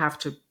they don't have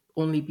to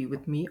only be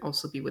with me,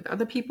 also be with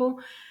other people.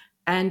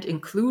 And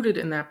included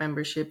in that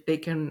membership, they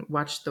can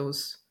watch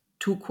those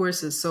 2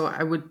 courses. So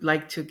I would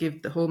like to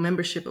give the whole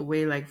membership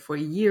away, like for a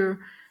year,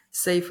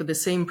 say for the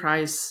same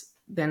price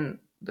than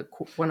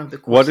one of the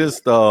What courses.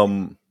 is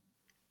the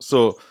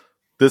so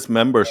this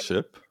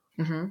membership?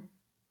 Mhm.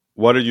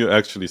 What are you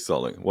actually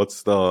selling?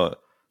 What's the It would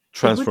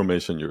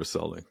transformation you're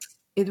selling?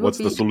 it would What's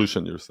the be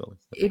solution you're selling?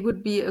 it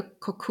would be a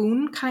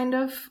cocoon, kind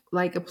of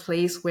like a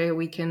place where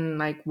we can,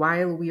 like,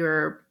 while we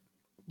are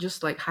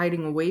just like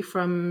hiding away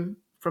from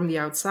the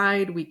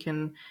outside, we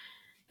can,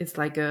 it's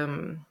like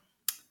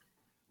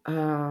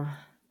uh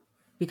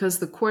because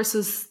the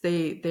courses,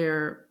 they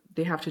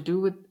have to do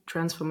with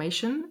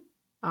transformation,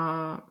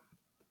 uh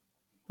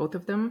both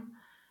of them.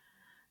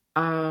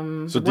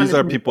 So One these is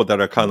are people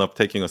that are kind of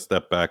taking a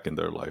step back in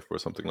their life or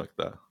something like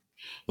that,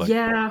 like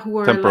yeah, who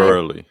are like,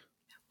 temporarily.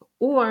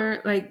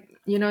 or like,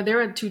 there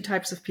are 2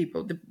 types of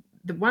people.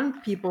 The one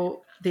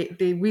people,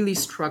 they really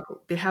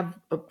struggle, they have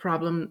a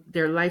problem,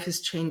 their life is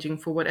changing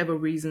for whatever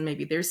reason,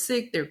 maybe they're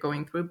sick, they're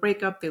going through a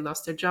breakup, they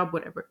lost their job,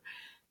 whatever.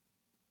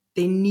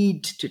 They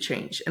need to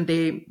change, and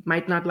they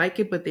might not like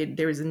it, but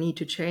there is a need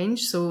to change,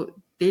 so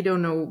they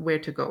don't know where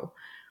to go.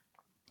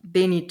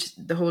 They need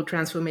the whole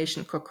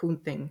transformation cocoon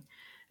thing.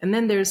 And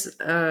then there's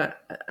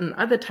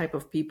another type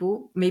of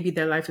people. Maybe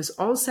their life is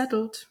all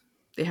settled.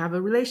 They have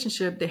a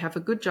relationship. They have a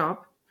good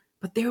job,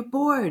 but they're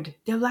bored.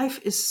 Their life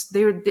is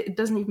there. It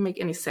doesn't even make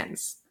any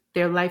sense.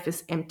 Their life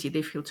is empty.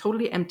 They feel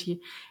totally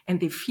empty, and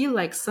they feel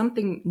like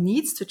something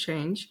needs to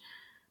change,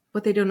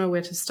 but they don't know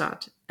where to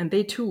start. And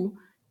they too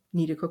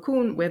need a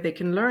cocoon where they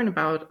can learn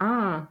about,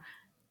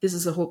 this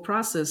is a whole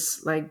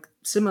process, like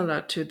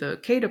similar to the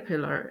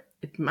caterpillar.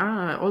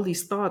 All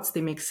these thoughts,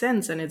 they make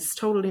sense, and it's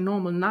totally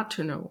normal not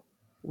to know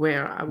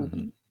where I will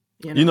Mhm.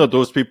 be. You know,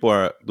 Those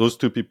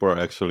 2 people are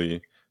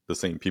actually the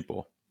same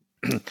people.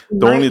 in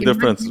The my only in my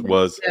difference view,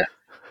 was yeah,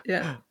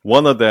 yeah,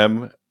 one of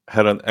them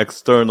had an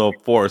external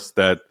force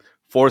that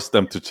forced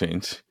them to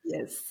change,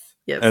 yes,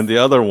 and yes, the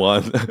other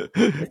one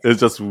yes, is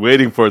just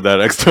waiting for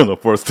that external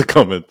force to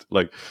come in.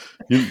 Like,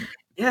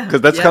 yeah,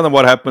 because that's yeah, kind of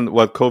what happened,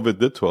 what COVID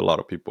did to a lot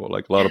of people.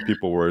 Like, a lot of yeah.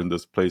 people were in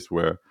this place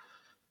where,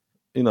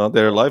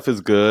 their life is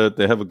good,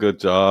 they have a good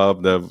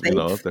job,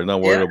 Safe, they're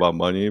not worried yeah, about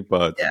money,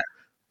 but yeah,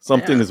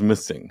 something yeah, is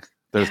missing.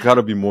 There's yeah, got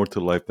to be more to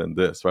life than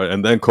this, right?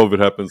 And then COVID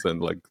happens and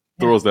like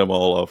yeah, throws them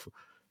all off.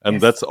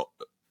 And yes,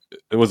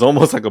 it was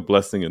almost like a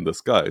blessing in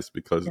disguise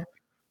because yeah,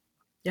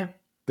 yeah,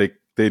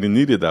 they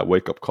needed that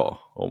wake up call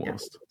yeah,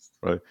 almost,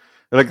 right?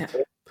 Like,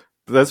 yeah.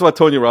 that's what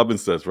Tony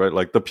Robbins says, right?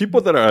 Like, the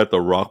people that are at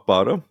the rock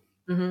bottom,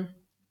 Hmm.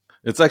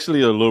 it's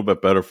actually a little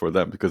bit better for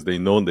them because they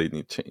know they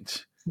need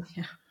change.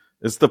 Yeah,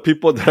 It's the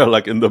people that are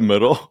like in the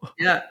middle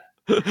yeah,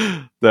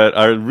 that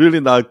are really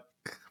not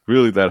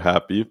really that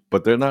happy,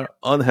 but they're not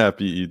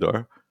unhappy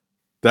either.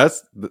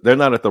 They're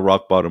not at the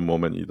rock bottom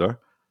moment either.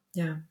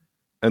 yeah.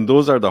 And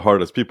those are the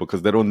hardest people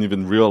because they don't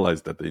even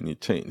realize that they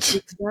need change.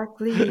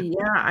 Exactly.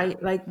 Yeah. I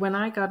like when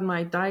I got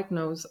my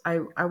diagnosis,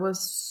 I was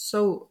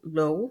so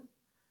low.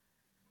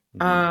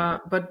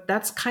 Hmm. But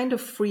that's kind of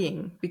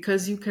freeing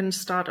because you can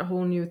start a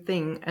whole new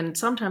thing. And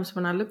sometimes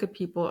when I look at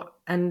people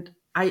and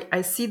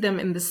I see them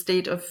in the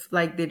state of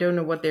like they don't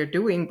know what they're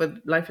doing,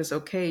 but life is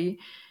okay.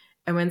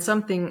 And when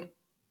something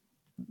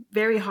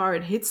very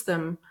hard hits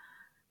them,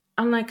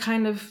 I'm like,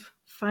 kind of,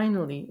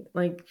 finally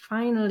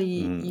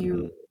Hmm.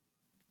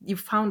 you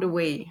found a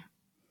way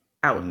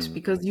out Hmm.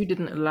 because you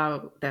didn't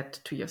allow that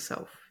to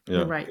yourself.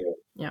 You're Yeah. right.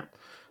 Yeah.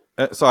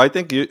 So I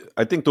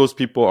think those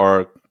people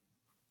are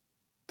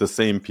the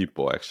same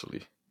people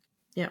actually,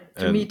 Yeah.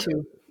 For me and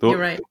too. You're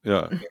right.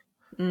 yeah,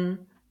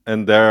 Mm,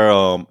 and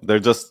they're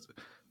just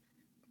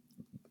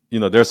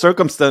their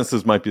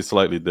circumstances might be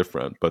slightly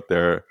different, but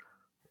mm,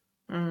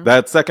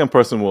 that second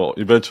person will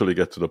eventually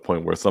get to the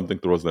point where something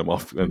throws them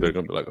off, and they're mm,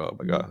 gonna be like, "Oh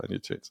my mm. god, I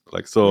need change."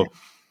 Like, Yeah. so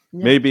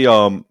Yeah. maybe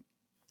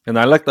and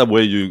I like that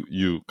way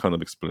you kind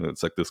of explain it.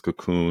 It's like this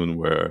cocoon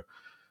where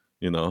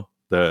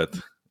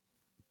that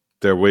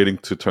they're waiting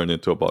to turn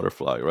into a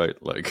butterfly, right?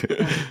 Like,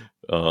 Yeah.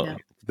 uh, Yeah.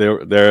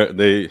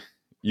 they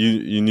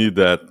you need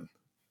that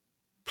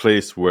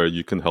place where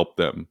you can help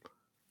them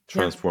Yeah.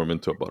 transform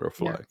into a Yeah.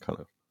 butterfly, kind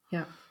of Yeah.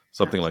 Yeah.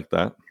 something like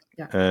that.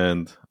 Yeah.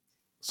 And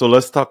so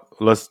let's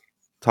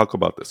talk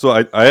about this. So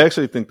I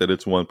actually think that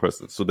it's one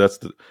person. So that's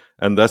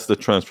the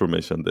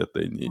transformation that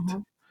they need.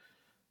 Mhm.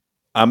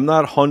 I'm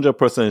not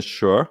 100%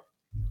 sure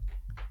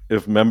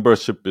if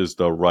membership is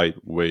the right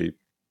way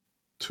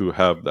to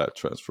have that Mhm.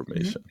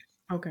 transformation,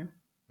 Okay.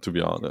 to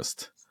be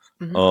honest.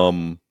 Mhm.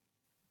 Um,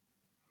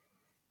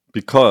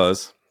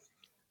 because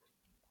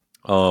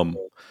um,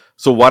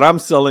 so what I'm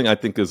selling, I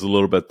think, is a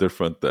little bit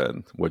different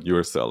than what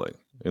you're selling,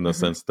 in the Mhm.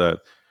 sense that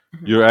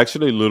Mhm. you're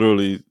actually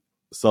literally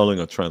selling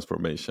a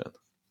transformation,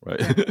 right?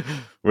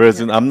 Yeah. Whereas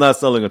Yeah. I'm not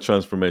selling a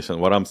transformation.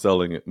 What I'm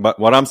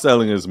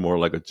selling is more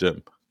like a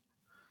gym,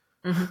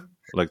 Mhm.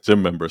 like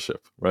gym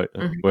membership, right?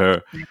 Mhm.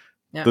 Where Yeah.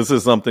 Yeah. this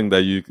is something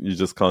that you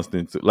just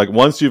constantly, like,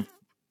 once you've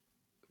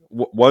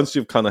once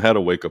you've kind of had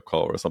a wake up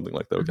call or something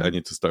like that, okay, I Mhm.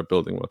 need to start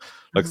building one.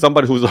 Like Mhm.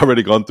 somebody who's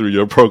already gone through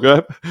your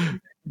program, Yeah.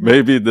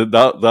 maybe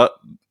that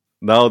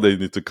now they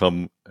need to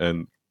come,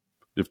 and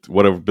if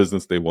whatever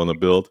business they want to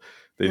build,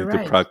 they You're need to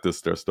right.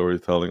 practice their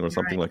storytelling or You're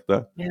something right. like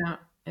that. Yeah.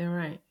 You're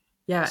right.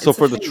 Yeah. So It's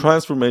a for the phase.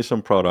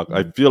 transformation product,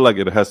 I Mhm. feel like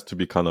it has to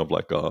be kind of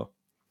like a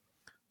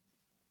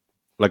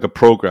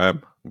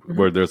program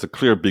where Mhm. there's a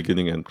clear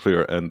beginning and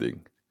clear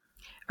ending.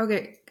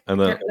 Okay. And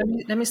then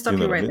Let me you stop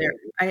know you what I right mean?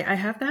 there. I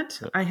have that.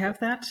 Yeah. I have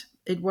that.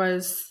 It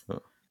was Yeah.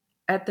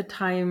 at the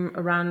time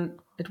around.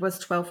 It was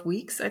 12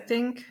 weeks, I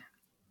think,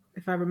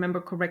 if I remember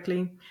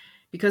correctly,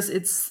 because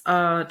it's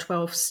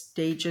 12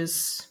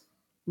 stages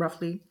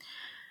roughly.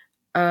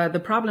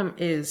 The problem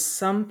is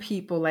some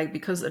people like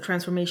because a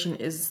transformation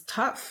is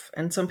tough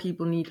and some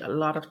people need a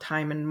lot of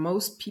time and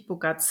most people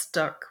got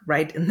stuck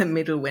right in the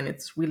middle when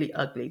it's really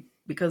ugly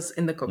because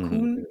in the Hmm.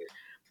 cocoon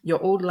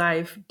your old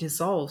life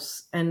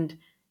dissolves and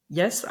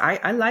yes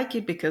I like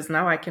it because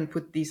now I can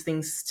put these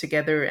things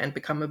together and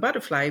become a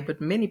butterfly but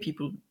many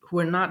people who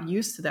are not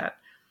used to that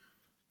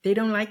they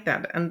don't like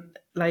that and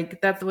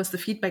like that was the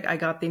feedback I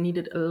got they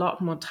needed a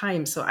lot more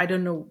time so I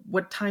don't know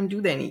what time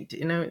do they need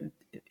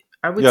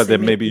I would Yeah, say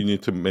then maybe maybe you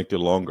need to make it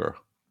longer.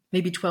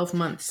 12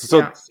 months. So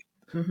Yeah.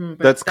 But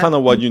that's that kind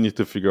of what you need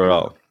to figure yeah.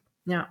 out.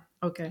 Yeah.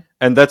 Okay.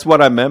 And that's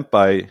what I meant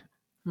by I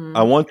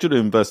Hmm. want you to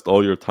invest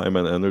all your time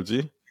and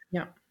energy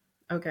Yeah.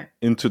 Okay.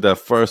 into that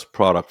first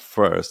product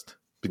first. Yeah.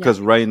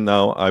 Because right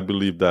now, I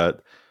believe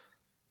that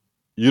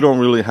you don't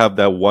really have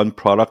that one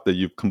product that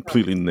you've No.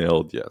 completely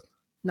nailed yet.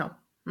 No.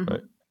 Hmm.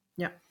 Right.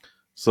 Yeah.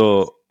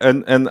 So,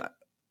 and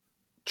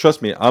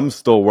trust me, I'm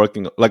still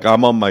working, like,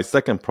 I'm on my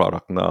second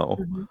product now,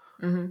 Hmm.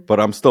 Hmm. but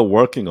I'm still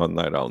working on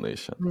Night Owl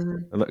Nation. Hmm.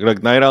 And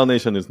like Night Owl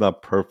Nation is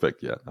not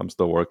perfect yet. I'm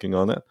still working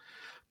on it.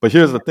 But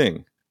here's Yeah. the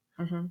thing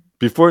Hmm.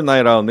 before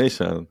Night Owl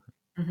Nation,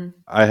 Hmm.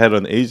 I had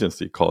an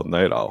agency called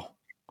Night Owl.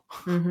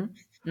 Hmm.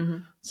 Hmm.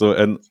 So,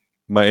 and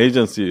my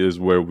agency is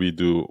where we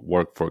do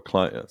work for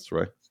clients,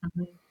 right?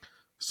 Hmm.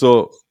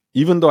 So,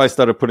 even though I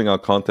started putting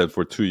out content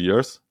for 2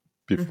 years,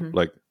 before, Hmm.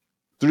 like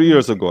 3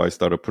 years Hmm. ago, I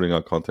started putting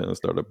out content and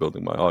started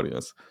building my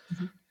audience.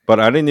 Hmm. But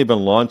I didn't even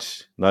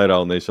launch Night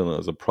Owl Nation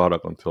as a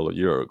product until a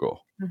year ago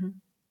Hmm.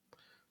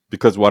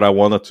 because what I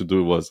wanted to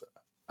do was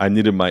I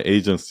needed my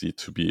agency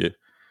to be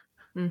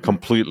Hmm.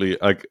 completely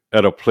like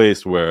at a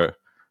place where,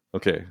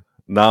 okay,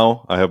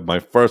 now I have my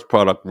first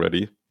product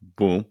ready.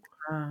 Boom.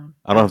 I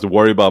don't Yeah. have to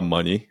worry about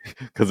money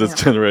because it's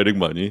Yeah. generating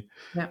money.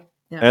 Yeah.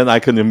 Yeah. And I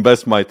can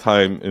invest my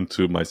time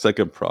into my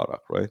second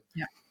product, right?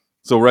 Yeah.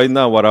 So right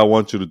now, what I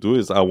want you to do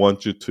is I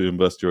want you to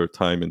invest your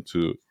time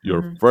into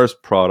your Hmm.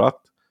 first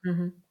product,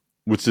 Hmm.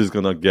 which is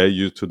gonna get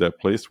you to that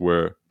place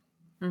where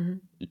Hmm.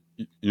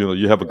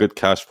 you have a good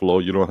cash flow.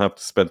 You don't have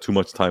to spend too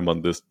much time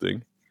on this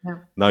thing. Yeah.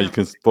 Now you Yeah.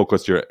 can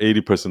focus your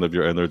 80% of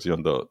your energy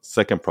on the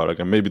second product,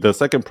 and maybe the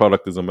second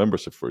product is a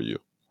membership for you,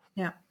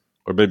 Yeah.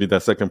 or maybe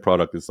that second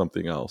product is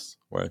something else,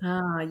 right?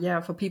 Yeah.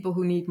 For people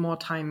who need more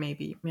time,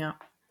 maybe. Yeah.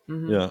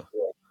 Hmm. Yeah.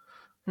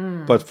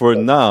 But Hmm. for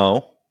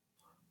now,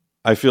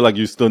 I feel like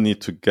you still need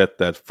to get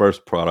that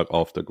first product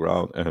off the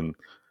ground and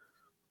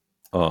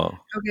uh,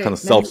 kind of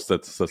Okay.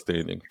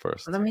 self-sustaining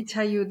first. Let me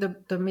tell you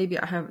the maybe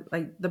I have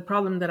like the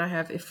problem that I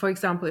have if for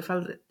example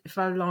if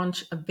I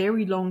launch a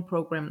very long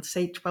program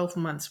say 12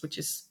 months which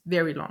is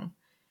very long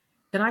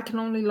then I can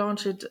only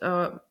launch it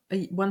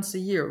once a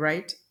year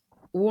right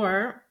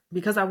or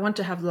because I want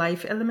to have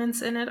live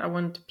elements in it I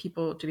want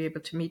people to be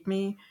able to meet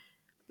me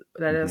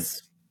let Hmm.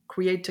 us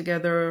create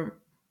together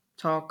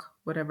talk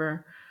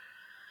whatever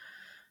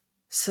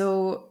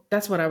so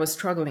that's what I was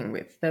struggling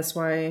with that's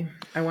why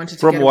I wanted to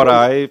From get what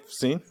away. I've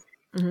seen,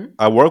 Hmm.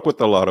 I work with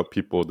a lot of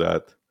people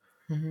that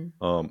Hmm.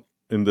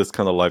 in this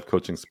kind of life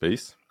coaching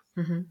space,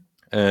 Hmm.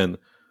 and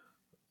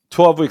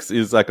 12 weeks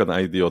is like an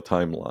ideal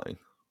timeline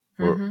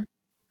for Hmm.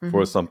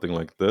 for Hmm. something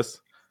like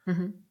this.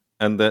 Hmm.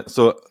 And then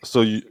so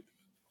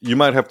you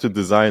might have to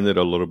design it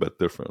a little bit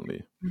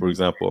differently. For Hmm.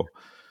 example,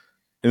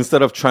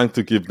 instead of trying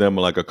to give them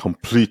like a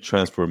complete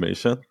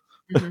transformation,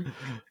 Hmm.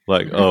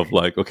 like of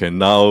like okay,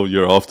 now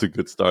you're off to a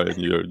good start and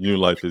your new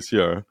life is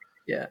here.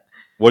 Yeah.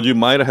 What you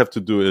might have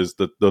to do is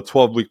that the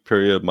 12-week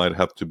period might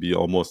have to be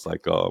almost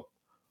like a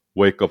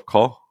wake up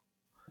call,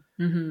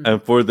 Hmm.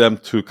 and for them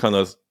to kind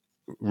of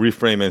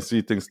reframe and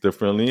see things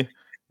differently,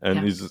 and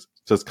Yeah. you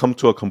just come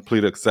to a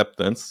complete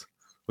acceptance.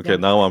 Okay,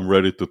 Yeah. now I'm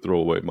ready to throw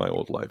away my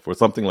old life or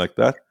something like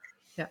that.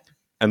 Yeah.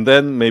 And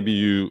then maybe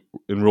you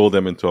enroll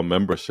them into a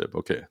membership.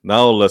 Okay,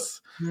 now that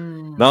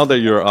Yeah.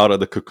 you're out of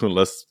the cocoon,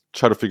 let's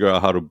try to figure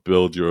out how to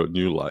build your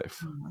new life.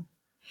 Mm.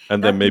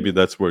 And then That maybe makes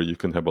that's where you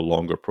can have a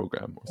longer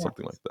program or yeah.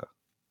 something like that.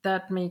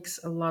 That makes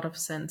a lot of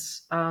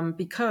sense.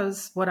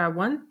 Because what I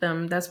want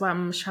them, that's why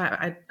I'm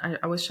shy.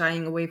 I was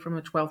shying away from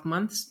a 12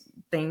 months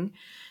thing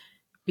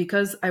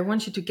because I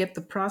want you to get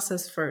the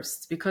process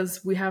first.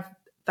 Because we have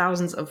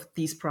thousands of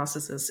these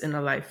processes in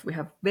our life. We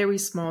have very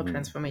small Hmm.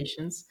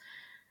 transformations.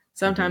 Hmm.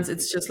 Sometimes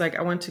it's just like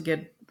I want to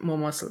get more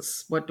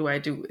muscles. What do I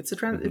do?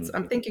 Hmm.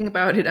 I'm thinking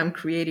about it. I'm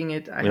creating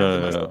it. I Yeah, have the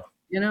yeah, muscle.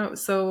 yeah.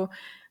 So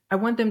I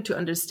want them to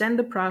understand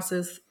the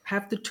process,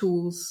 have the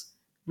tools,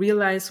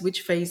 realize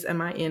which phase am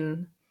I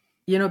in,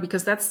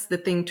 because that's the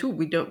thing too.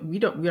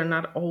 We are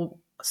not all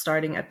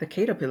starting at the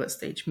caterpillar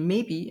stage,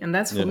 maybe. And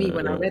that's for Yeah, me.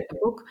 When I yeah. read the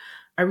book,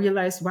 I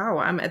realized, wow,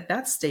 I'm at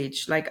that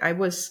stage. Like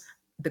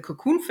the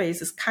cocoon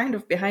phase is kind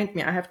of behind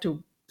me. I have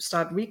to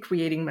start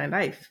recreating my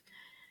life.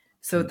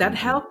 So that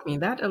Mm-hmm. helped me.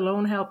 That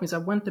alone helped me. So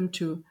I want them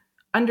to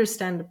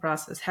understand the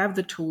process, have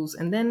the tools,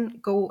 and then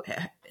go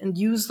and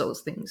use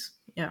those things.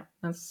 Yeah,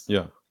 that's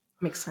Yeah.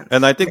 makes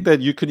And sense. I think that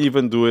you can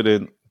even do it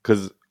in,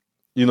 because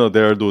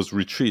there are those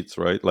retreats,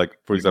 right? Like,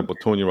 for Mhm. example,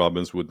 Tony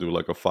Robbins would do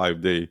like a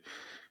 5-day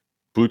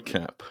boot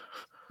camp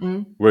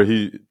Mhm. where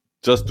he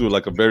just do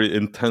like a very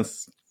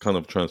intense kind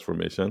of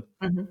transformation,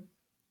 Mhm.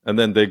 and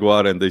then they go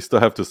out and they still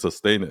have to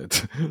sustain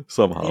it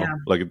somehow. Yeah,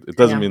 Like, it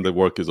doesn't yeah, mean the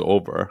work is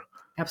over,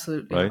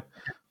 absolutely right?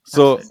 not.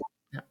 So Absolutely.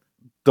 Yeah.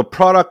 the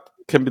product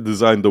can be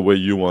designed the way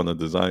you want to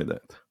design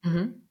it,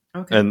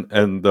 Okay.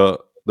 and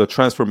the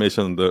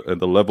transformation and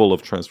the level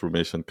of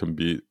transformation can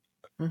be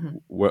Hmm.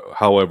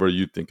 however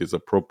you think is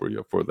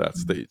appropriate for that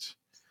Hmm. stage.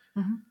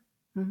 Hmm.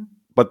 Hmm.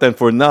 But then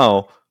for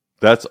now,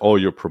 that's all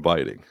you're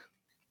providing.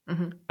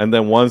 Hmm. And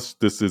then once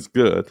this is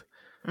good,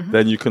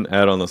 then Hmm. you can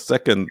add on a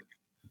second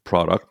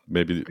product.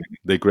 Maybe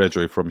they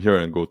graduate from here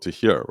and go to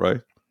here,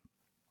 right?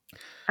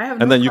 I have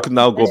And no then you can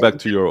problem now go back adding.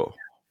 to your,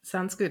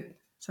 Sounds good.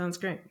 Sounds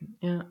great.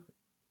 Yeah.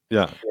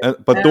 yeah.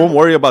 But don't Um,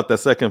 worry about the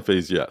second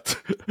phase yet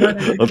no, no,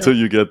 no, no. until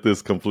you get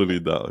this completely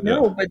down. Yeah.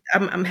 No, but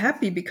I'm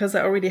happy because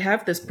I already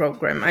have this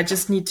program. I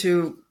just need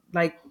to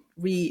like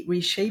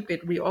reshape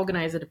it,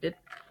 reorganize it a bit.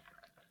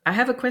 I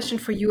have a question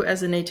for you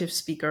as a native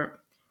speaker.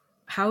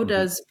 How Hmm.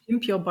 does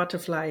Pimp Your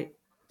Butterfly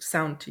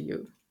sound to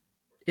you?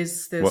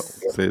 Is What?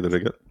 this Say that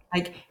again.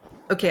 like,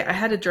 okay, I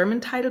had a German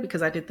title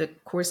because I did the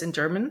course in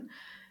German,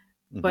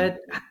 Hmm. but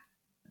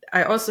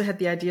I also had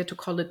the idea to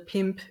call it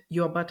Pimp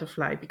Your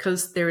Butterfly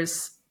because there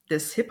is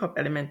this hip hop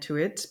element to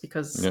it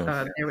because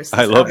Yeah. there is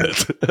I this love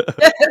element. it.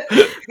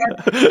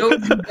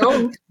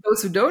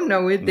 Those who don't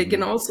know it, they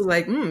can Hmm. also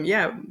like,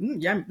 yeah,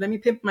 yeah. Let me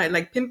pimp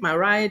my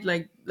ride,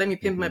 like let me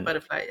pimp my Hmm.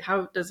 butterfly.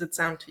 How does it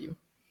sound to you?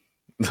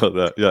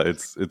 No, yeah,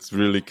 it's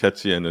really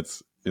catchy, and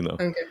it's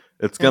Okay,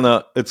 it's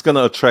yeah,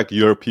 gonna attract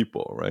your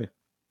people, right?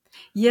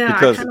 yeah. I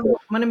Because kind of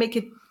want to make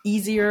it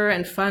easier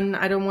and fun.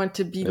 I don't want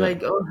to be yeah,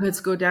 like, oh,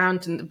 let's go down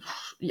to,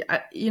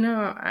 yeah,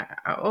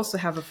 I also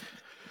have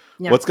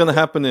yeah, what's gonna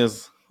happen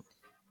is,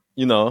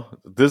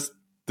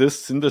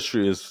 this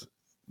industry is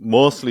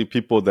mostly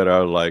people that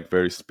are like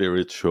very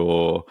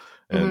spiritual,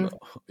 and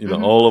hmm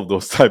hmm all of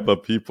those type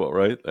of people,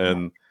 right? yeah,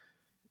 And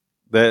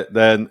that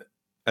then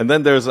and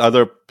then there's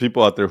other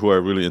people out there who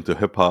are really into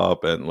hip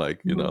hop, and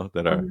like, hmm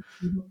that are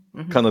hmm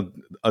hmm kind of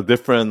a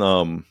different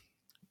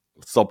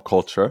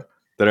subculture,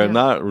 that are yeah,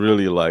 not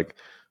really like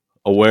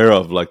aware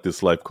of like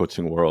this life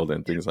coaching world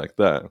and things like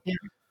that. yeah,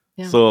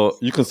 yeah, So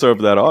you can serve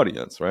that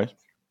audience, right?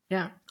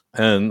 yeah.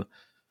 And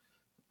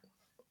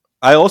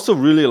I also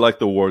really like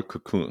the word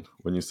cocoon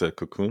when you said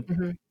cocoon,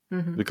 Hmm.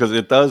 Hmm. because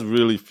it does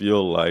really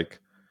feel like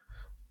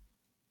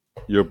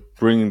you're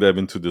bringing them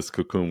into this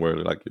cocoon where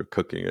like you're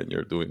cooking and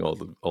you're doing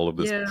all of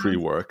this Yeah,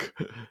 pre-work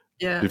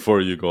yeah,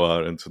 before you go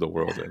out into the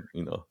world, and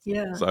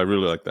yeah. so I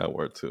really like that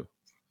word too.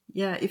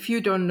 Yeah, if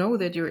you don't know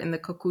that you're in the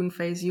cocoon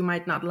phase, you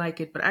might not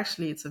like it, but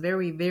actually, it's a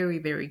very, very,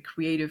 very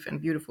creative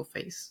and beautiful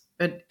phase.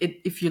 But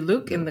if you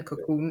look in Yeah, the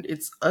cocoon,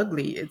 it's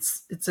ugly.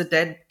 It's a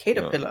dead yeah.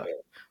 caterpillar,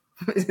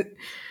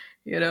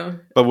 you know.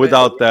 But But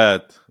without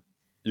that,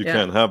 you yeah,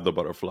 can't have the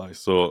butterfly.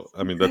 So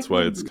I mean, that's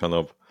why it's exactly. kind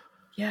of,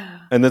 Yeah,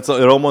 and it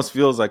almost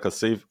feels like a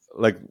safe,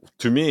 like,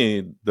 to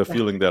me, the yeah.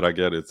 feeling that I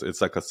get,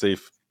 it's like a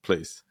safe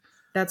place.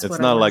 That's It's what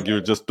I not want. like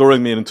you're just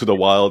throwing me into the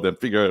wild and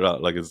figure it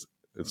out. Like,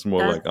 it's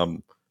more like That's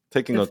I'm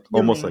taking the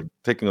almost like feeling.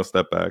 taking a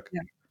step back,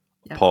 Yeah,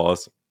 yeah.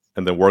 pause,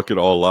 and then work it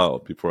all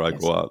out before I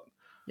Yes, go out.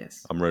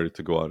 yes. I'm ready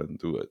to go out and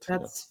do it. Yeah.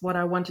 That's what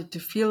I wanted to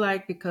feel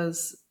like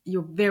because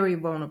you're very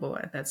vulnerable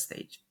at that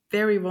stage.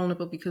 Very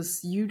vulnerable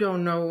because you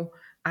don't know.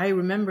 I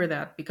remember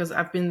that because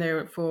I've been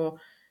there for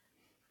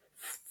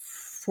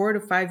 4 to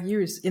 5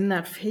 years in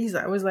that phase.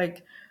 I was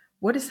like,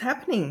 what is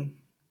happening?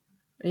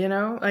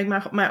 Like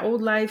my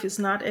old life is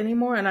not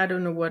anymore and I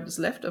don't know what is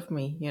left of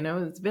me.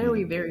 It's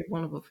very, Mhm. very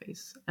vulnerable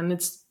phase. And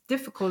it's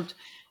difficult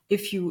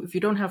if you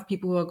don't have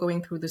people who are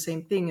going through the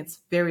same thing,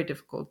 it's very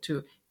difficult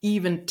to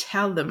even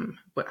tell them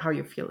how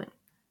you're feeling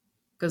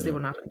because they Yeah.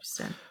 will not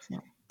understand.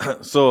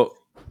 Yeah. So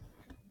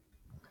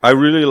I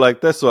really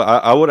like that. So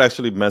I would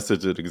actually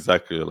message it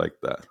exactly like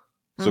that.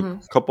 So Mm-hmm.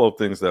 a couple of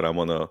things that I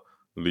want to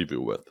leave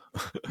you with,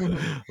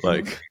 Mm-hmm.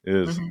 like,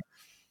 is Mm-hmm.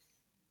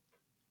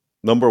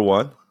 number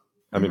one.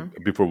 I mean,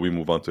 Mm-hmm. before we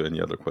move on to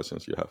any other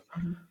questions you have,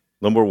 Mm-hmm.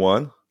 number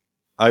one,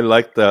 I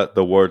like that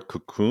the word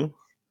cocoon,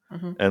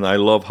 Mm-hmm. and I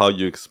love how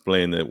you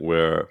explain it.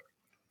 Where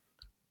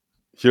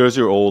here's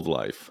your old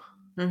life,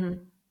 Mm-hmm.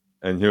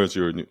 and here's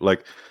your new,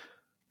 like,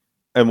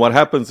 and what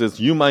happens is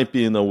you might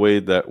be in a way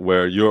that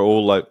where your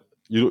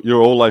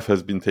old life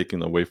has been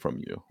taken away from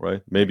you,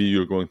 right? Yeah. Maybe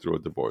you're going through a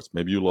divorce,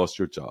 maybe you lost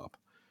your job,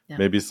 Yeah.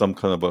 maybe some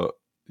kind of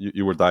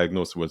you were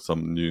diagnosed with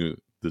some new Yeah.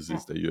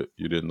 disease that you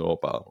didn't know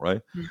about,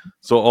 right? Yeah.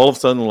 So all of a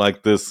sudden,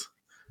 like, this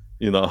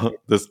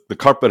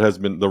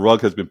the the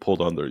rug has been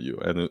pulled under you,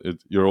 and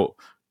your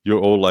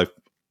old life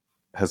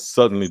has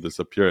suddenly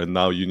disappeared, and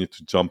now you need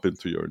to jump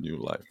into your new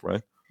life,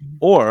 right?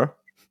 Or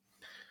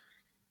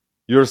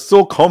you're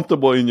so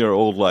comfortable in your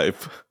old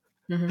life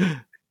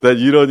that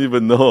you don't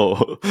even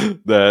know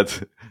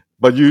that,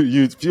 but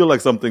you feel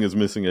like something is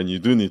missing, and you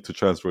do need to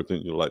transfer it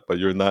in your life, but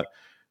you're not.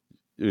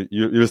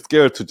 You're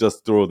scared to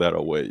just throw that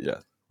away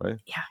yet, right?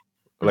 Yeah.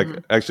 Like,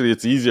 actually,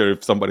 it's easier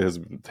if somebody has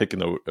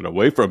taken it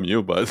away from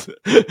you, but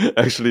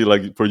actually,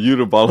 like, for you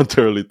to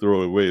voluntarily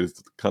throw it away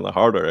is kind of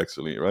harder,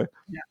 actually, right?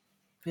 Yeah.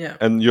 Yeah.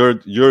 And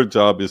your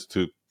job is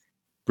to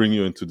bring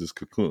you into this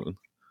cocoon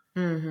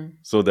Mm-hmm.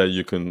 so that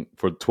you can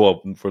for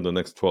the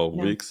next 12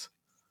 Yeah. weeks,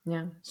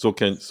 Yeah. so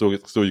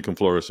you can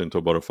flourish into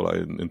a butterfly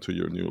and into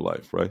your new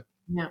life, right?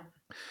 Yeah.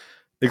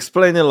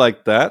 Explain it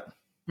like that,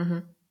 Mm-hmm.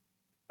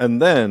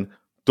 and then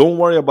don't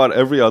worry about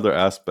every other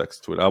aspects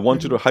to it. I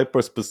want you Mm-hmm. to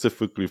hyper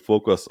specifically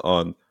focus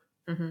on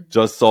Mm-hmm.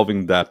 just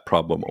solving that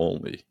problem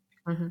only.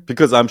 Mm-hmm.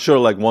 Because I'm sure,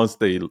 like, once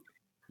they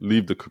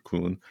leave the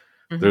cocoon,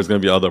 there's Mm-hmm.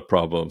 going to be other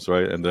problems,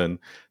 right? And then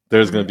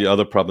there's going to be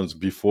other problems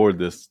before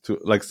this too.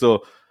 Like,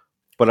 so,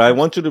 but I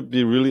want you to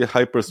be really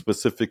hyper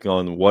specific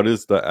on what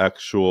is the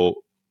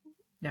actual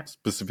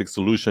specific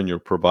solution you're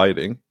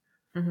providing.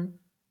 Mm-hmm.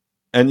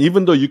 And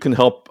even though you can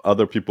help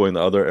other people in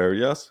other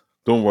areas,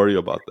 don't worry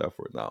about that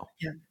for now.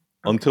 Yeah.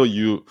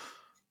 Okay.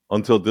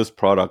 Until this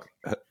product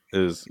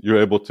is,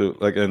 you're able to,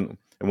 like, and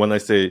when I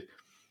say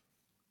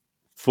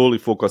fully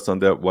focus on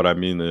that, what I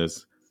mean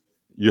is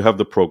you have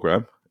the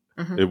program.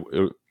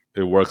 Mm-hmm.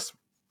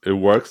 It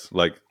works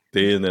like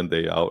day in and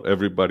day out.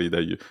 Everybody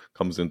that you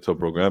comes into a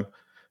program,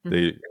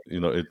 they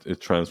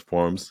it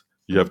transforms.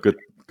 You have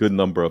good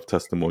number of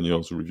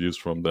testimonials, reviews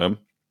from them.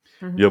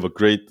 You have a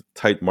great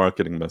tight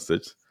marketing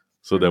message,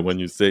 so that when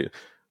you say,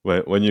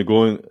 when you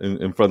go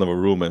in front of a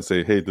room and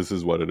say, hey, this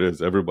is what it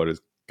is, everybody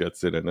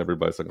gets it, and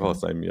everybody's like, oh,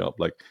 sign me up.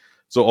 Like,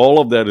 so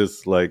all of that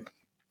is like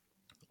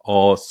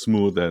all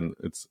smooth, and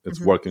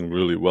it's working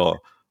really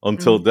well.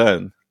 Until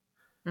then,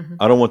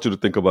 I don't want you to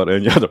think about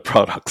any other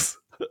products.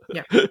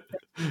 Yeah.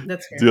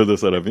 That's fair. Do you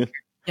understand what I mean?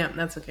 Yeah,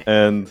 that's okay.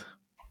 And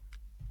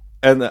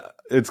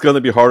it's going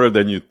to be harder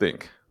than you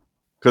think,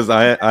 because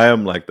I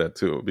am like that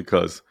too.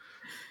 Because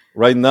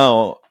right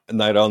now,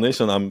 Night Owl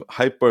Nation,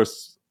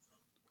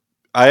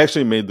 I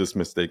actually made this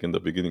mistake in the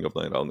beginning of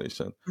Night Owl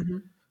Nation. Mm-hmm.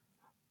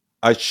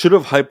 I should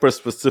have hyper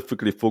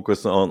specifically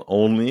focused on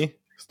only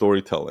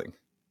storytelling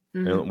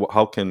and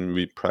how can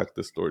we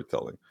practice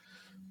storytelling.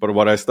 But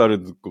what I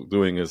started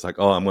doing is like,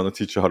 oh, I'm going to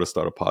teach you how to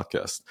start a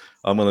podcast.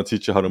 I'm going to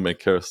teach you how to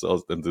make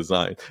carousels and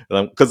design.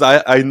 Because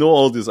I know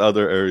all these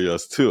other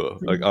areas too.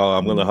 Like, oh,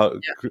 I'm going to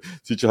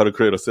teach you how to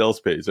create a sales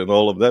page and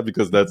all of that,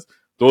 because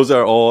those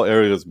are all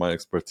areas of my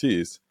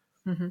expertise.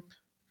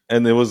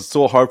 And it was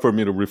so hard for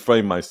me to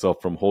refrain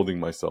myself from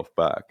holding myself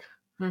back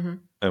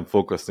and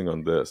focusing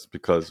on this,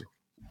 because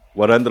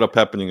what ended up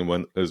happening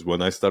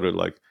when I started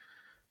like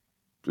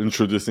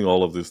introducing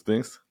all of these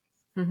things,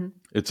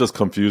 it just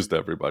confused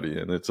everybody,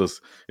 and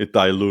it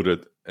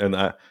diluted, and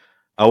I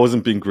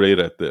wasn't being great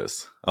at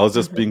this. I was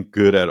just being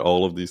good at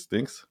all of these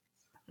things.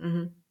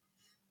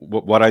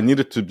 What I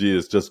needed to be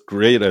is just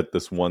great at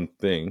this one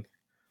thing,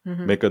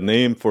 make a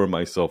name for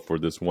myself for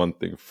this one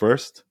thing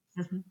first,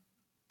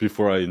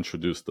 before I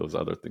introduce those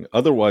other things.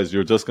 Otherwise,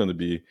 you're just going to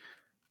be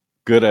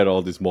good at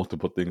all these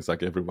multiple things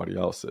like everybody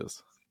else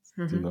is.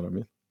 Do you know what I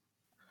mean?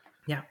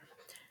 Yeah.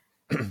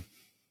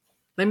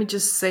 Let me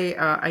just say,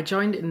 I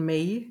joined in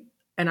May,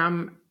 and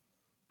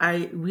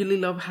I really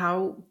love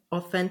how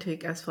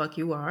authentic as fuck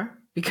you are,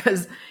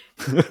 because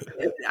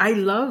I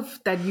love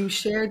that you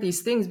share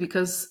these things,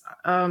 because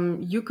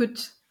you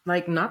could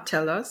like not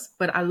tell us,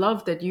 but I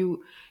love that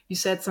you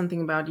said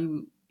something about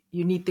you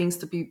need things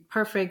to be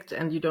perfect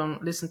and you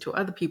don't listen to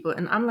other people,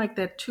 and I'm like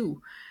that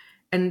too.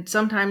 And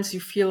sometimes you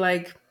feel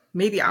like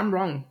maybe I'm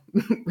wrong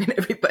when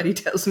everybody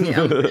tells me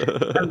I'm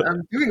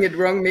doing it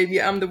wrong.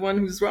 Maybe I'm the one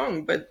who's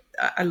wrong, but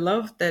I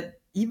love that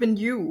even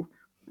you,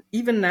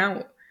 even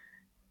now,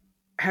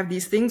 have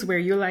these things where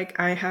you're like,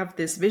 I have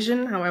this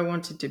vision how I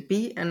want it to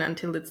be, and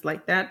until it's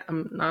like that,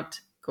 I'm not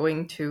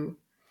going to.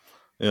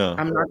 Yeah.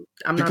 I'm not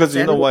Because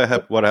you know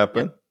settled. what Yeah.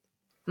 happened?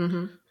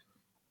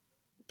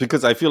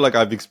 Because I feel like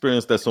I've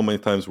experienced that so many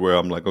times where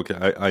I'm like, okay,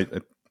 I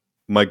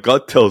my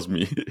gut tells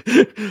me,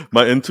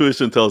 my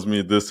intuition tells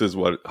me this is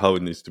how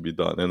it needs to be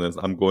done, and then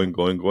I'm going,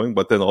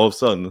 but then all of a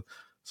sudden,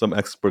 some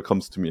expert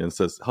comes to me and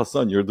says,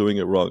 Hassan, you're doing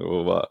it wrong, blah,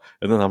 blah, blah.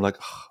 And then I'm like,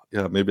 oh,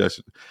 yeah, maybe I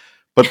should.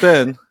 But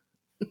then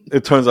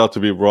it turns out to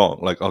be wrong.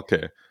 Like,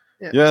 okay,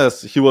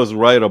 yes, he was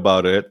right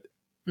about it.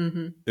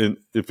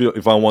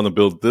 If I want to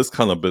build this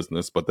kind of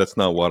business, but that's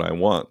not what I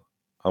want.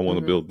 I want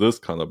to build this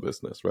kind of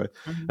business, right?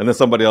 And then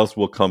somebody else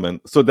will come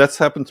in. So that's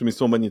happened to me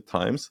so many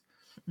times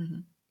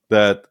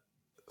that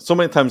so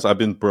many times I've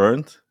been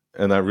burned,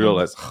 and I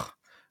realized,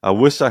 I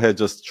wish I had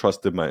just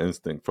trusted my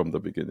instinct from the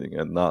beginning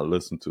and not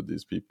listened to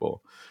these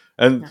people.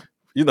 And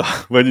you know,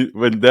 when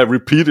that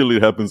repeatedly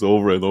happens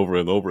over and over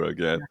and over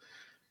again,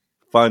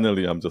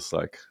 finally I'm just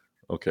like,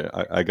 okay,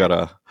 I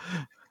gotta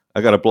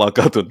I gotta block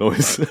out the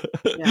noise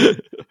Yeah.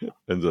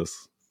 and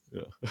just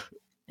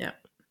Yeah.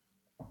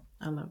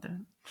 I love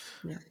that.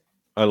 Yeah.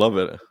 I love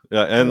it.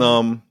 Yeah,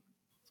 and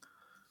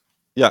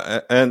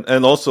Yeah.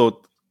 and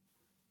also,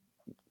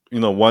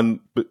 one,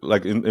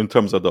 like in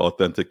terms of the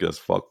authentic as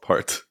fuck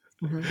part,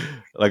 Hmm.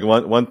 like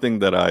one thing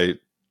that I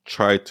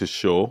try to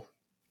show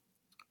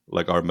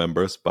like our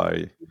members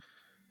by,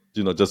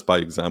 just by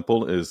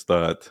example, is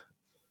that,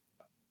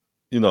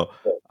 you know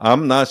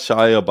I'm not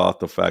shy about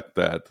the fact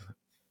that,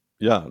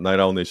 yeah, Night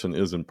Owl Nation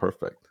isn't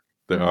perfect.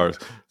 There Hmm. are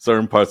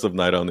certain parts of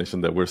Night Owl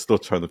Nation that we're still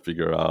trying to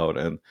figure out,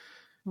 and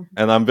Hmm.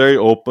 I'm very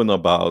open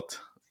about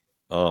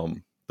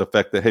the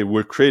fact that, hey,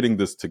 we're creating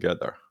this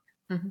together.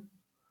 Hmm.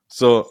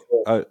 So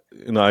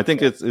I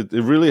think it's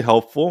really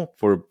helpful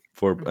and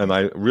Hmm.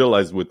 I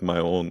realize with my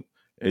own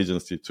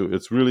agency too,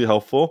 it's really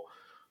helpful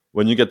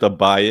when you get the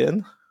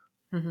buy-in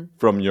Hmm.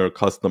 from your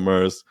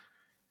customers,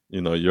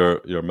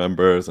 your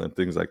members and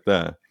things like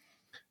that,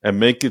 and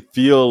make it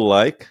feel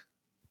like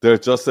they're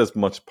just as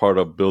much part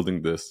of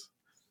building this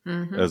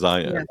Hmm. as I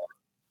Yeah. am.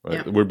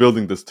 Right? Yeah. We're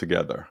building this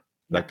together.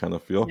 Yeah. That kind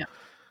of feel. Yeah.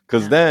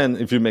 Because Yeah. then,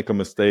 if you make a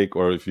mistake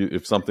or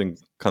if something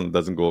kind of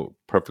doesn't go Yeah.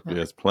 perfectly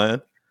as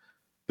planned,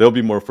 they'll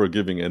be more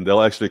forgiving and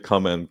they'll actually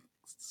come and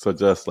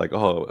suggest like,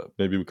 oh,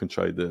 maybe we can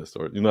try this,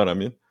 or you know what I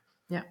mean.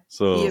 Yeah. Be a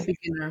So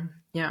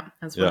beginner. Yeah.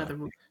 That's one of yeah, the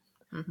rules.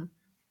 Hmm.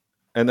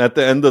 and at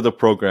the end of the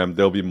program,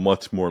 they'll be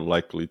much more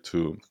likely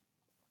to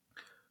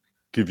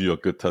give you a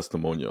good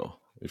testimonial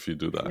if you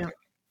do that. Yeah.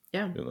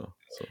 Yeah.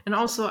 So And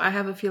also, I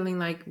have a feeling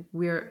like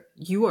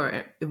you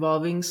are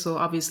evolving, so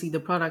obviously the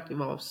product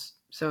evolves.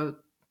 So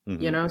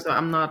hmm so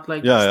I'm not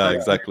like yeah, stuck.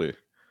 exactly.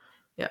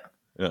 Yeah.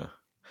 Yeah.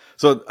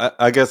 So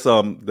I guess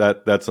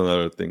that's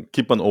another thing.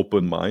 Keep an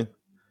open mind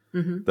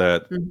Hmm.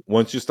 that Hmm.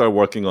 once you start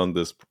working on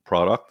this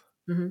product,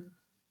 Hmm.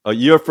 a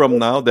year from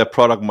now, that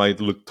product might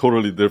look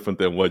totally different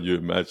than what you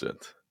imagined,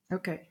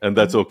 Okay. and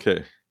that's Hmm.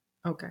 okay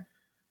Okay.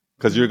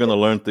 because Hmm. you're gonna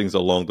learn things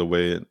along the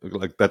way. And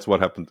like that's what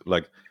happened.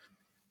 Like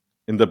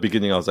in the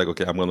beginning, I was like,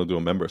 okay, I'm gonna do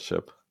a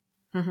membership,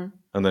 Hmm.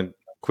 and then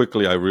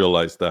quickly I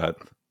realized that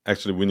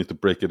actually we need to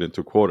break it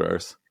into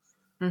quarters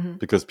Hmm.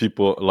 because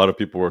a lot of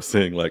people were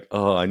saying like,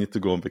 oh, I need to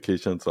go on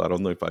vacation, so I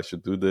don't know if I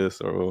should do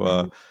this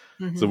or.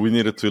 Hmm. So Hmm. we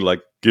needed to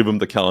like give them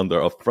the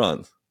calendar up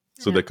front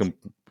so they Yeah. can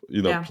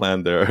Yeah.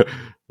 plan their Yeah.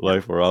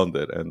 life around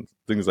it and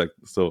things like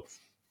so.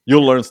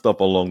 You'll learn stuff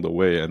along the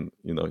way, and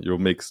you'll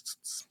make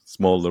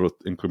small little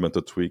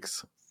incremental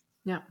tweaks.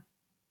 Yeah.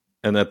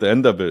 And at the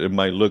end of it, it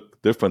might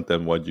look different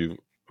than what you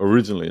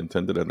originally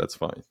intended, and that's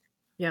fine.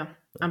 Yeah.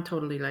 I'm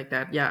totally like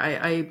that. Yeah.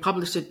 I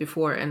published it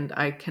before and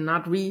I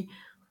cannot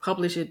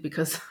republish it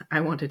because I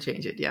want to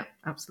change it. Yeah.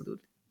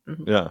 Absolutely.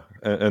 Hmm. Yeah,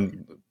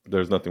 and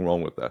there's nothing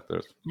wrong with that.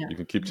 Yeah. You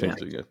can keep Yeah.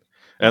 changing it,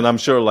 Yeah. and I'm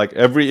sure like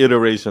every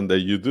iteration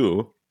that you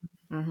do,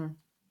 Hmm.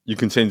 you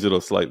can change it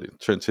a slightly,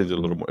 change it a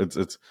little Hmm. more.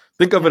 It's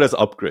think of Yeah. it as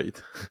upgrade.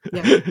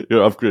 Yeah.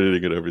 You're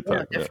upgrading it every Yeah.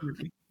 time. Yeah,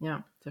 Definitely.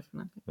 Yeah.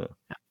 Definitely. yeah.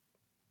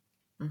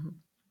 Yeah. Hmm.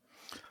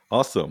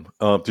 Awesome.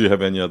 Do you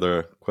have any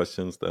other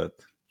questions that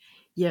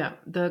Yeah.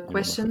 The you want to?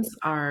 questions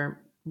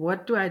are,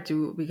 what do I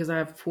do? Because I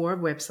have 4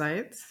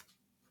 websites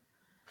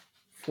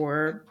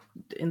for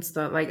the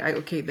Insta. Like,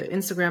 okay, the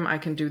Instagram, I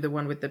can do the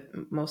one with the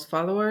most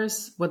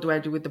followers. What do I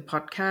do with the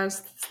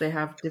podcasts? They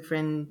have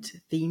different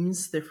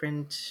themes,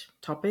 different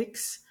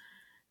topics.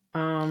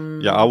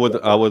 Yeah,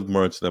 I would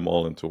merge them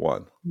all into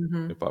one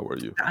Mhm. if I were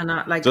you.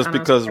 Anna, like Just Anna's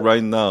because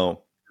right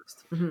now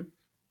podcast. Hmm.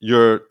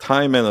 your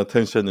time and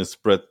attention is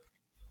spread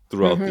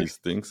throughout Hmm. these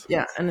things,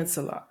 Yeah, and it's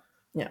a lot.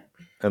 Yeah.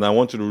 and I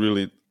want you to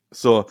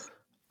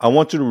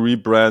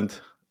rebrand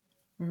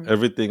Hmm.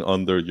 everything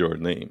under your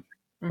name,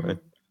 Hmm. right?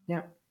 Yeah.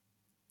 Yeah.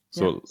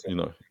 So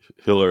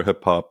Hiller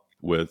Hip Hop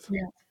with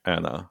Yeah.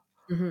 Anna.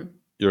 Hmm.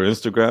 Your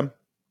Instagram,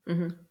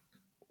 Hmm.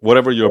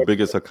 whatever your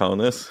biggest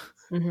account is,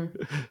 Hmm.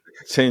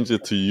 change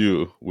it to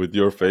you with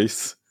your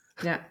face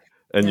Yeah.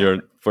 and Yeah.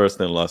 your first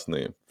and last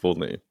name, full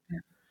name, Yeah.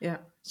 Yeah.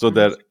 so Hmm.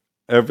 that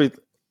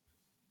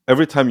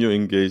every time you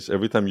engage,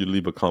 every time you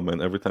leave a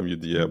comment, every time you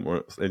DM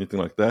or anything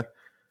like that,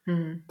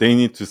 Hmm. they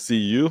need to see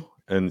you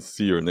and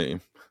see your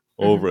name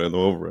Hmm. over and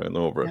over and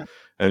over, Yeah.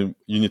 and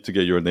you need to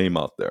get your name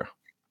out there.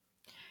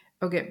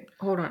 Okay,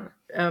 hold on.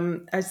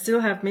 I still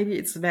have, maybe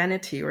it's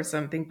vanity or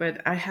something,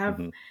 but I have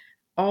Hmm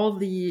all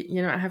the,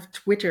 I have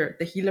Twitter,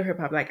 the Healer Hip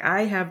Hop. Like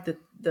I have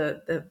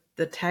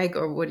the tag,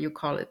 or what do you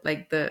call it?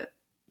 Like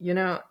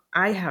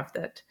I have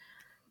that.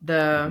 hmm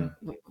The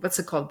what's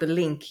it called? The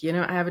link.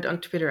 I have it on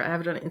Twitter. I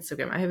have it on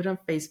Instagram. I have it on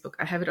Facebook.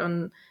 I have it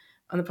on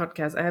the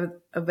podcast. I have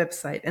a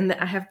website, and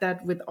I have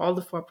that with all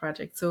the 4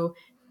 projects. So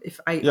if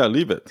Yeah,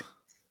 leave it,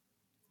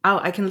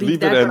 I can leave leave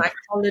it, that, but and I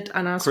call it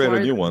Anna create a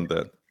Suarez. new one.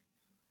 Then,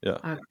 yeah,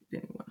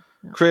 Anyone.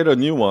 Yeah. create a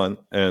new one,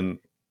 and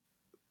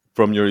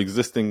from your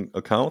existing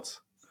accounts,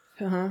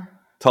 Uh-huh.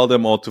 tell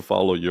them all to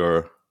follow your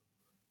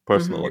Mm-hmm.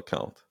 personal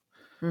account,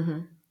 Mm-hmm.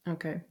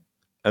 Okay.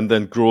 and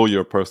then grow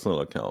your personal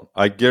account.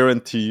 I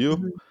guarantee you,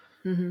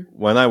 Mm-hmm. Mm-hmm.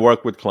 when I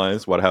work with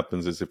clients, what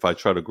happens is if I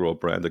try to grow a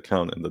brand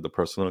account and then the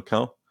personal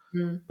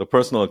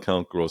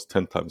account grows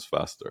 10 times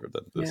faster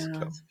than this Yeah.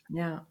 account.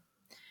 Yeah.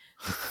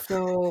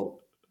 So,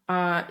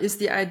 is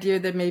the idea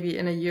that maybe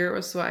in a year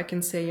or so I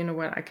can say, you know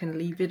what, I can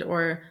leave it,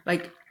 or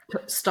like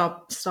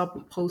stop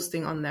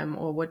posting on them,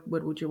 or what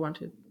would you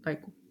want it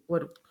like?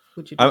 What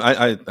would you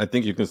I, do? I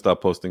think you can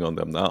start posting on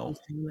them now,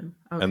 Posting on them.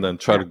 and Okay. then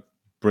try Yeah. to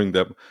bring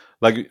them.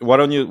 Like, why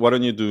don't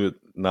you do it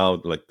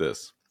now like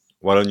this?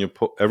 Why don't you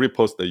every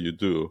post that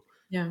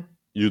Yeah.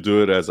 you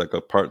do it as like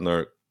a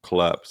partner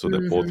collab, so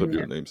that both of Mhm,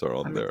 your yeah. names are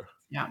on there,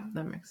 Yeah,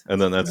 that makes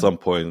and sense. then at some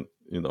point,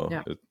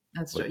 Yeah,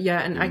 that's true. like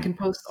Yeah, and I in can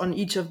post on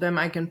each of them.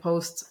 I can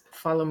post,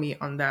 follow me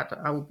on that.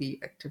 I will be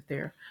active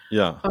there.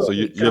 yeah. Oh, So okay,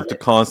 you got have to it.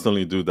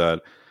 constantly do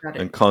that, Got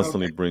and it.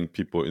 constantly Okay. bring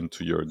people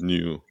into your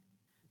new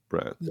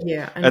brand,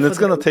 Yeah, and and for it's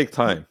gonna those. take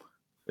time.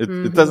 It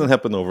Mm-hmm. doesn't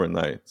happen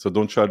overnight, so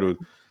don't try to.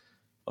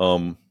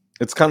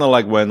 It's kind of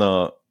like when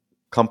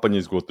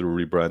companies go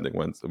through rebranding.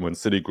 When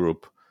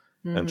Citigroup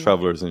and Mm-hmm.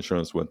 Travelers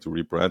Insurance went to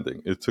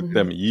rebranding, it took Mm-hmm.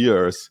 them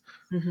years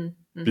Mm-hmm.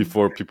 Mm-hmm.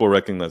 before people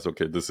recognize,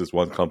 okay, this is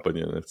one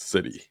company and it's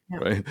Citi, Yeah.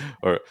 right?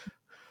 Or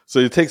so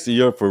it takes a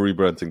year for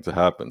rebranding to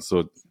happen.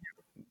 So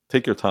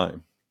take your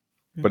time,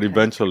 but Okay.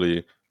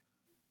 eventually,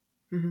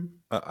 Mm-hmm.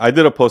 I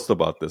did a post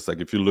about this.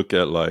 Like, if you look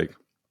at like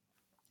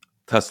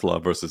Tesla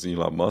versus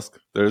Elon Musk,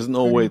 there's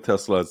no way Mm-hmm.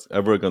 Tesla is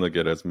ever gonna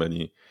get as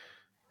many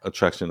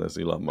attraction as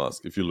Elon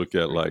Musk. If you look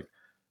at like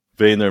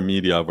Vayner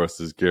Media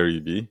versus Gary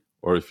Vee,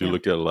 or if you Yeah,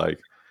 look at like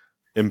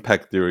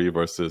Impact Theory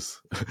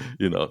versus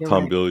you're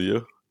Tom right.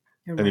 Bilyeu,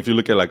 You're and if right. you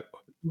look at like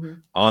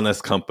Mm-hmm.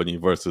 Honest Company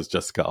versus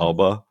Jessica Mm-hmm.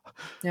 Alba,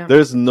 Yeah,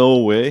 there's no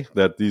way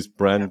that these yeah,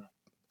 brands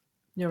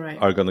you're right.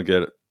 are gonna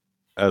get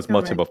as You're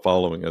much of right. a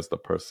following as the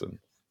person.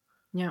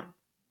 Yeah.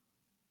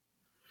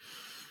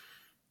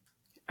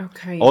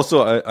 Okay.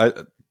 Also,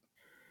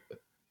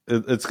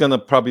 it's gonna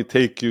probably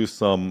take you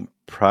some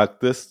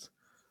practice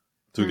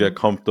to get Mm.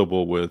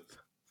 comfortable with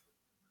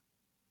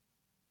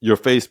your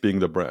face being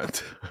the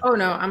brand. Oh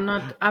no, I'm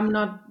not. I'm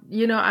not.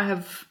 You know, I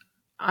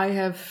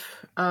have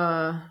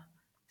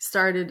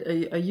started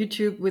a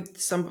YouTube with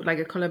some like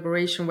a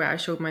collaboration where I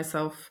showed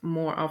myself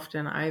more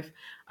often.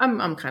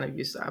 I'm kind of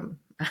used to.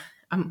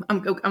 I'm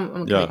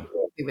Yeah,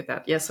 okay with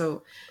that. Yeah,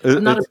 so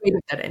I'm not it's afraid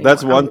of that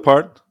that's anymore. one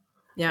part.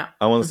 Yeah.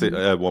 I want to say Hmm.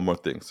 add one more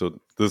thing. So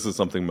this is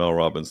something Mel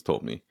Robbins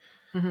told me.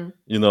 Hmm.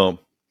 You know,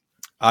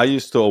 I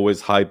used to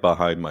always hide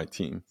behind my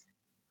team.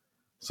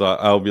 So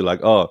I'll be like,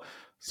 oh,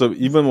 so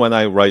even when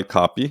I write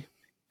copy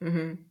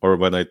Hmm. or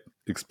when I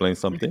explain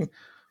something,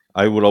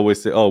 I would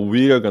always say, "Oh,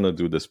 we are gonna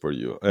do this for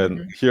you, and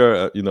Hmm.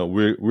 here,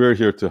 we're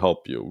here to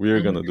help you. We're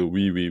Hmm. gonna do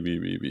we.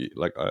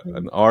 Like, Hmm.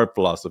 and our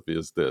philosophy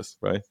is this,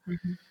 right?" Hmm.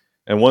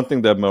 And one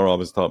thing that Mel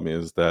Robbins taught me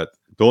is that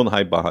don't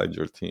hide behind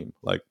your team.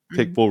 Like,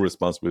 take Hmm. full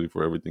responsibility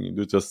for everything you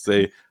do. Just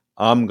say,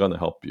 "I'm gonna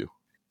help you.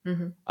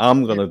 Hmm.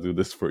 I'm Yeah. gonna do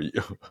this for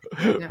you,"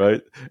 Yeah.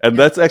 right? And Yeah.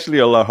 that's actually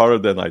a lot harder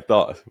than I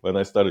thought when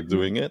I started Hmm.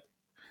 doing it,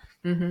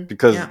 Hmm.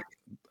 because Yeah.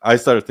 I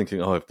started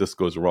thinking, "Oh, if this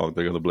goes wrong,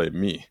 they're gonna blame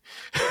me."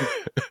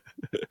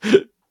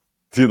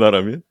 Do you know what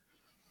I mean?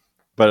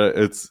 But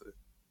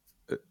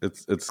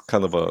it's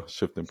kind of a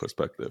shift in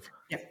perspective.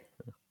 Yeah.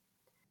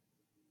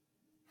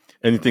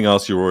 Anything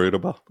else you're worried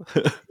about?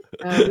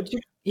 Would you?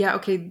 Yeah.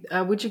 Okay.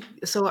 Would you?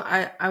 So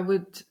I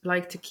would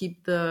like to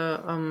keep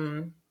the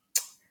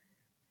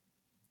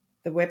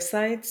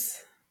websites,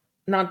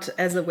 not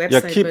as a Yeah,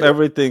 website, keep but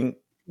everything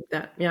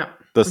that. Yeah.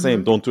 the same.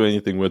 Hmm. Don't do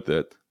anything with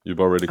it. You've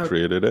already Okay.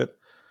 created it.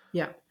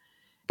 Yeah.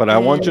 But I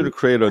want you to And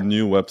create a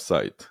new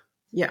website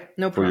yeah,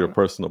 no for your problem.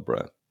 personal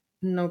brand.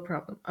 No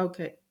problem.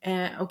 Okay.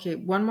 Okay.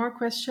 One more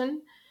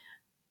question.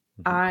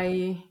 Mhm.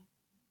 I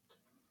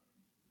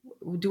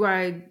do.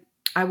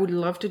 I would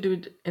love to do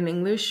it in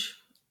English,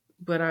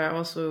 but I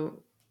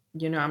also,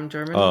 I'm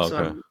German, Oh, so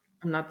okay.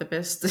 I'm not the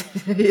best.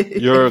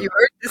 If Your you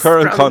heard this,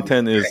 current probably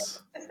content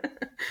is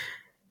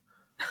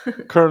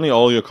currently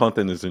all your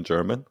content is in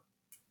German.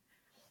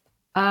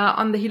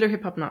 on the Healer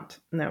Hip Hop, not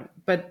no,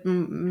 but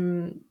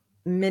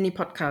many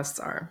podcasts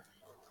are.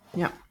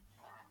 Yeah,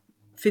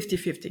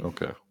 50-50.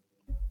 Okay.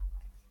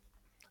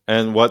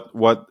 And what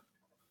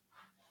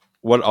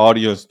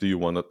audience do you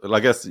want to? I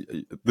guess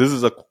this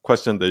is a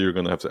question that you're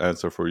going to have to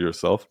answer for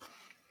yourself.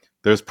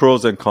 There's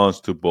pros and cons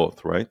to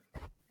both, right?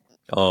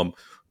 Um,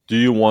 do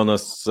you want to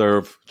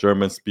serve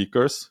German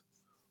speakers,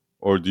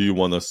 or do you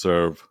want to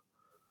serve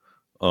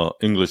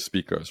English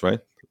speakers? Right?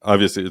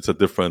 Obviously, it's a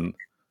different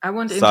I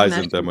want size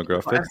and international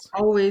people. I've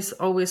demographics.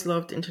 always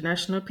loved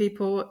international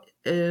people.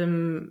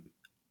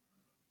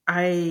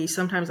 I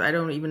sometimes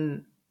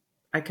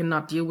I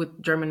cannot deal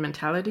with German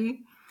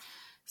mentality.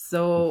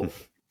 So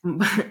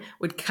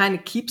what kind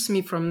of keeps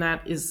me from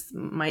that is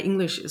my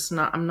English is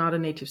not. I'm not a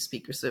native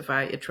speaker. So if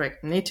I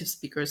attract native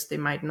speakers, they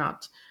might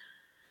not.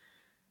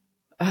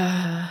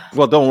 Uh,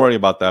 Well, don't worry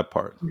about that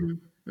part. mhm,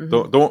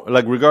 mhm, Don't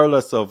like,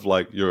 regardless of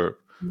like your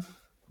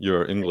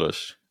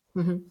English.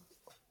 mhm.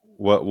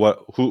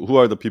 Who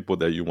are the people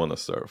that you want to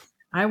serve?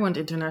 I want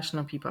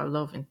international people.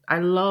 I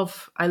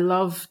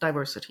love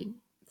diversity.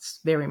 It's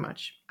very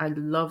much. I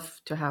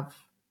love to have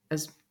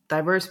as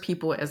diverse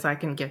people as I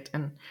can get,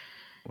 and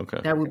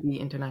Okay, that would be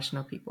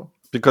international people.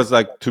 because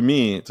like, to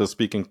me, just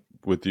speaking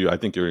with you, I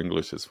think your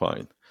English is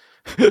fine.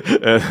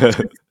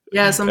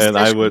 Yeah, some And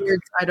I special would,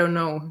 words I don't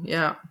know.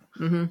 Yeah.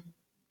 Mm-hmm.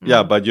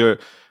 yeah, Mm-hmm.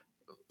 but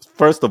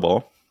first of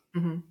all,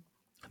 Mm-hmm.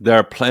 there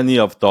are plenty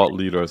of thought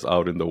leaders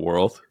out in the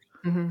world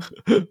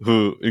Mm-hmm.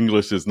 who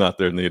English is not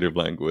their native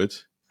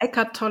language.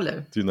 Eckhart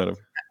Tolle. Do you know?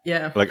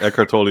 Yeah. Like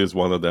Eckhart Tolle is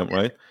one of them,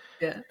 right?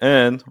 Yeah.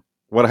 And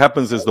what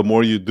happens is the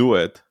more you do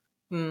it,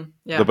 the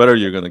Yeah. better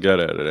you're gonna get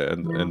at it,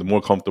 and Yeah. the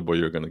more comfortable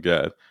you're gonna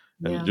get,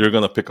 and Yeah. you're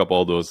gonna pick up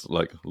all those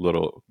like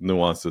little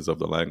nuances of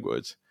the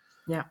language.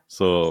 Yeah.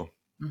 So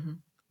Mm-hmm.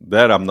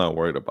 that I'm not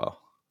worried about.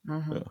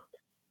 Mm-hmm. Yeah,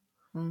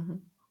 Mm-hmm.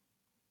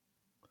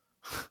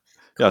 yeah.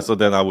 Cool. So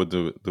then I would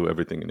do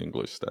everything in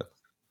English then,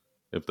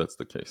 if that's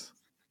the case.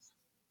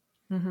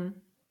 Mm-hmm.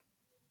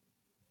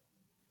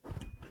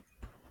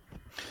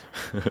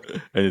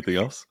 Anything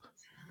else?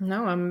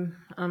 No,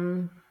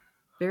 I'm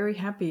very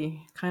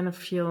happy. Kind of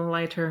feel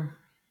lighter.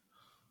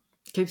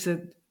 Makes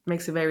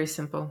it very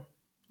simple.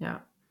 Yeah.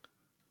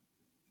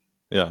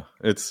 Yeah,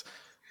 it's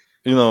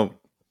you know,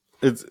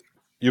 it's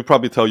you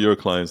probably tell your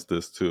clients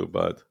this too,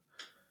 but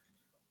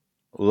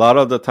a lot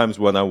of the times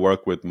when I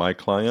work with my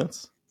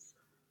clients,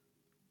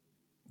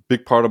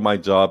 big part of my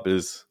job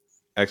is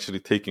actually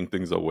taking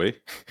things away.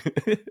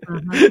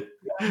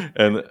 Mm-hmm.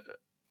 and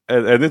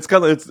and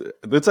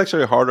it's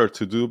actually harder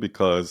to do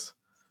because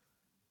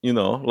a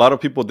lot of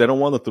people, they don't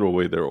want to throw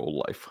away their old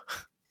life.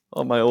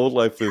 Oh, my old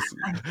life is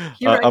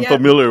Here I I'm am.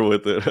 familiar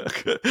with it.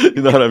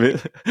 You know what I mean?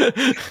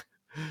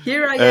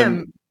 Here I And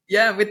am.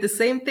 Yeah, with the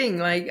same thing.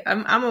 Like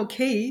I'm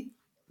okay,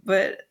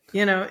 but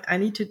I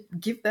need to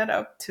give that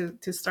up to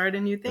start a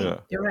new thing. yeah,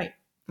 You're right.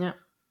 Yeah.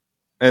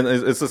 and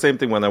it's the same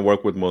thing when I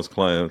work with most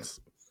clients.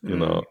 you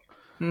know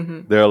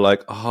Mm-hmm. they're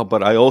like, oh,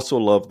 but I also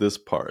love this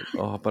part.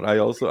 Oh, but I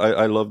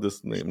love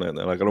this name, and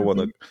like I don't want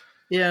to.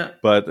 Yeah.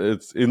 But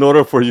it's in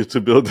order for you to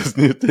build this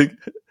new thing,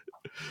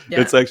 Yeah.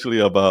 it's actually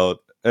about,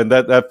 and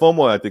that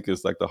FOMO, I think,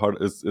 is like the hard.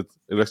 It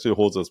actually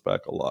holds us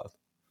back a lot.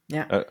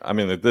 Yeah. I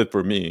mean, it did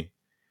for me,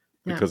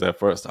 Yeah. because at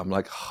first I'm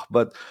like, "Oh,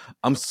 but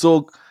I'm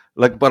so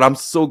but I'm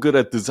so good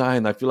at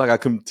design. I feel like I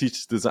can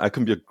teach design. I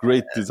can be a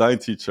great design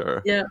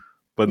teacher. Yeah.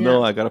 But Yeah.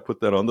 no, I gotta put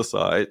that on the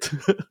side.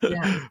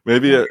 Yeah.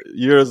 Maybe Yeah.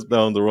 years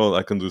down the road,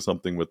 I can do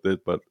something with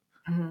it. But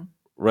Mm-hmm.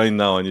 right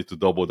now, I need to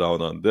double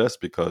down on this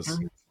because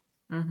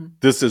Mm-hmm.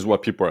 this is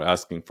what people are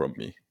asking from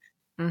me.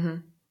 Mm-hmm.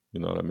 You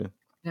know what I mean?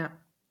 Yeah.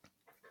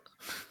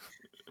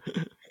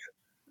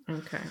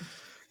 Okay.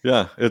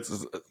 Yeah,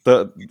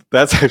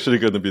 that's actually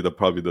going to be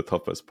probably the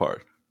toughest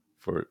part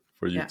for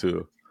you Yeah.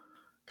 to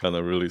kind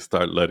of really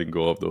start letting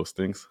go of those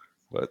things.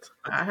 But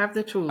I have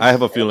the tools. I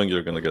have a feeling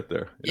you're going to get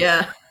there.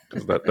 Yeah.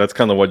 Because that's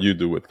kind of what you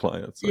do with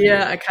clients.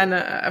 Yeah.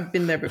 I've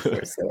been there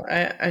before, so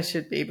I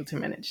should be able to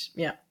manage.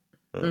 Yeah.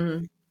 Yeah.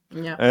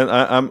 Mm-hmm. Yeah.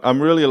 And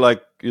I'm really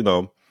like,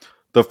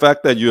 the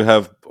fact that you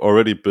have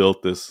already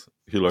built this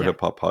Healer Yeah.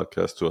 Hip Hop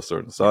podcast to a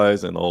certain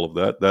size and all of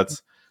that.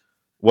 That's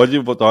what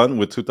you've done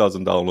with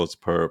 2,000 downloads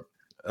per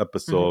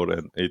episode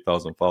and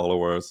 8,000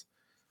 followers.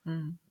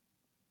 Mm-hmm.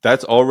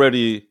 That's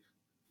already,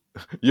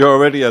 you're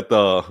already at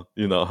the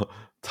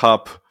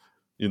top,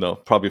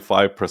 probably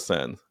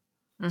 5%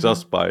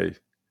 just by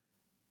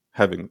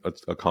having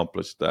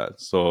accomplished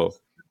that. So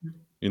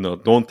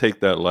don't take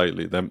that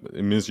lightly. That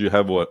it means you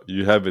have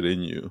it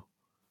in you.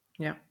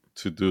 Yeah.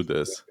 To do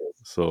this.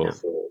 So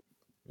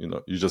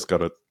you just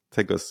gotta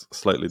take a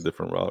slightly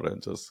different route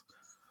and just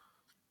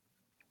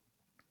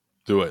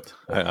do it.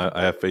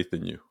 I have faith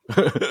in you.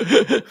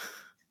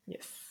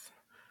 Yes.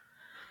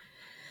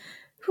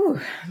 Whew.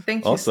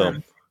 Thank you, Awesome.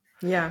 Sam.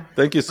 Yeah.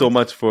 Thank you so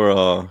much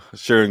for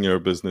sharing your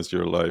business,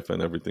 your life,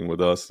 and everything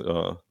with us.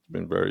 It's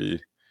been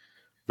very,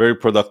 very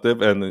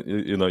productive. And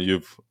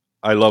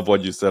I love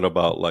what you said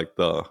about like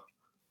the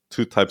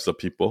two types of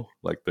people.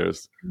 Like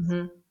there's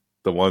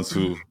the ones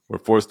who were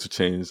forced to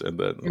change, and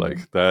then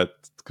like that,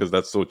 because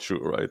that's so true,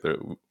 right?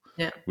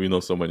 We know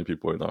so many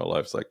people in our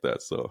lives like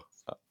that. So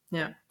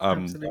Yeah.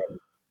 I'm Absolutely.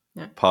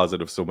 Yeah.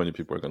 positive so many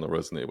people are going to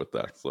resonate with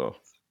that. So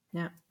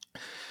Yeah.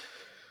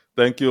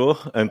 thank you,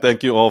 and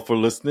thank you all for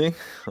listening.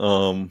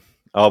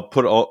 I'll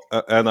put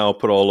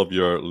all of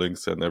your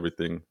links and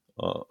everything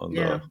on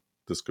the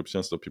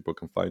description so people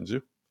can find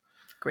you.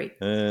 Great.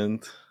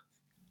 And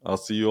I'll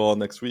see you all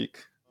next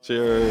week.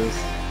 Cheers.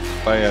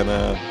 Bye,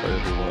 Anna. Bye,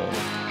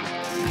 everyone.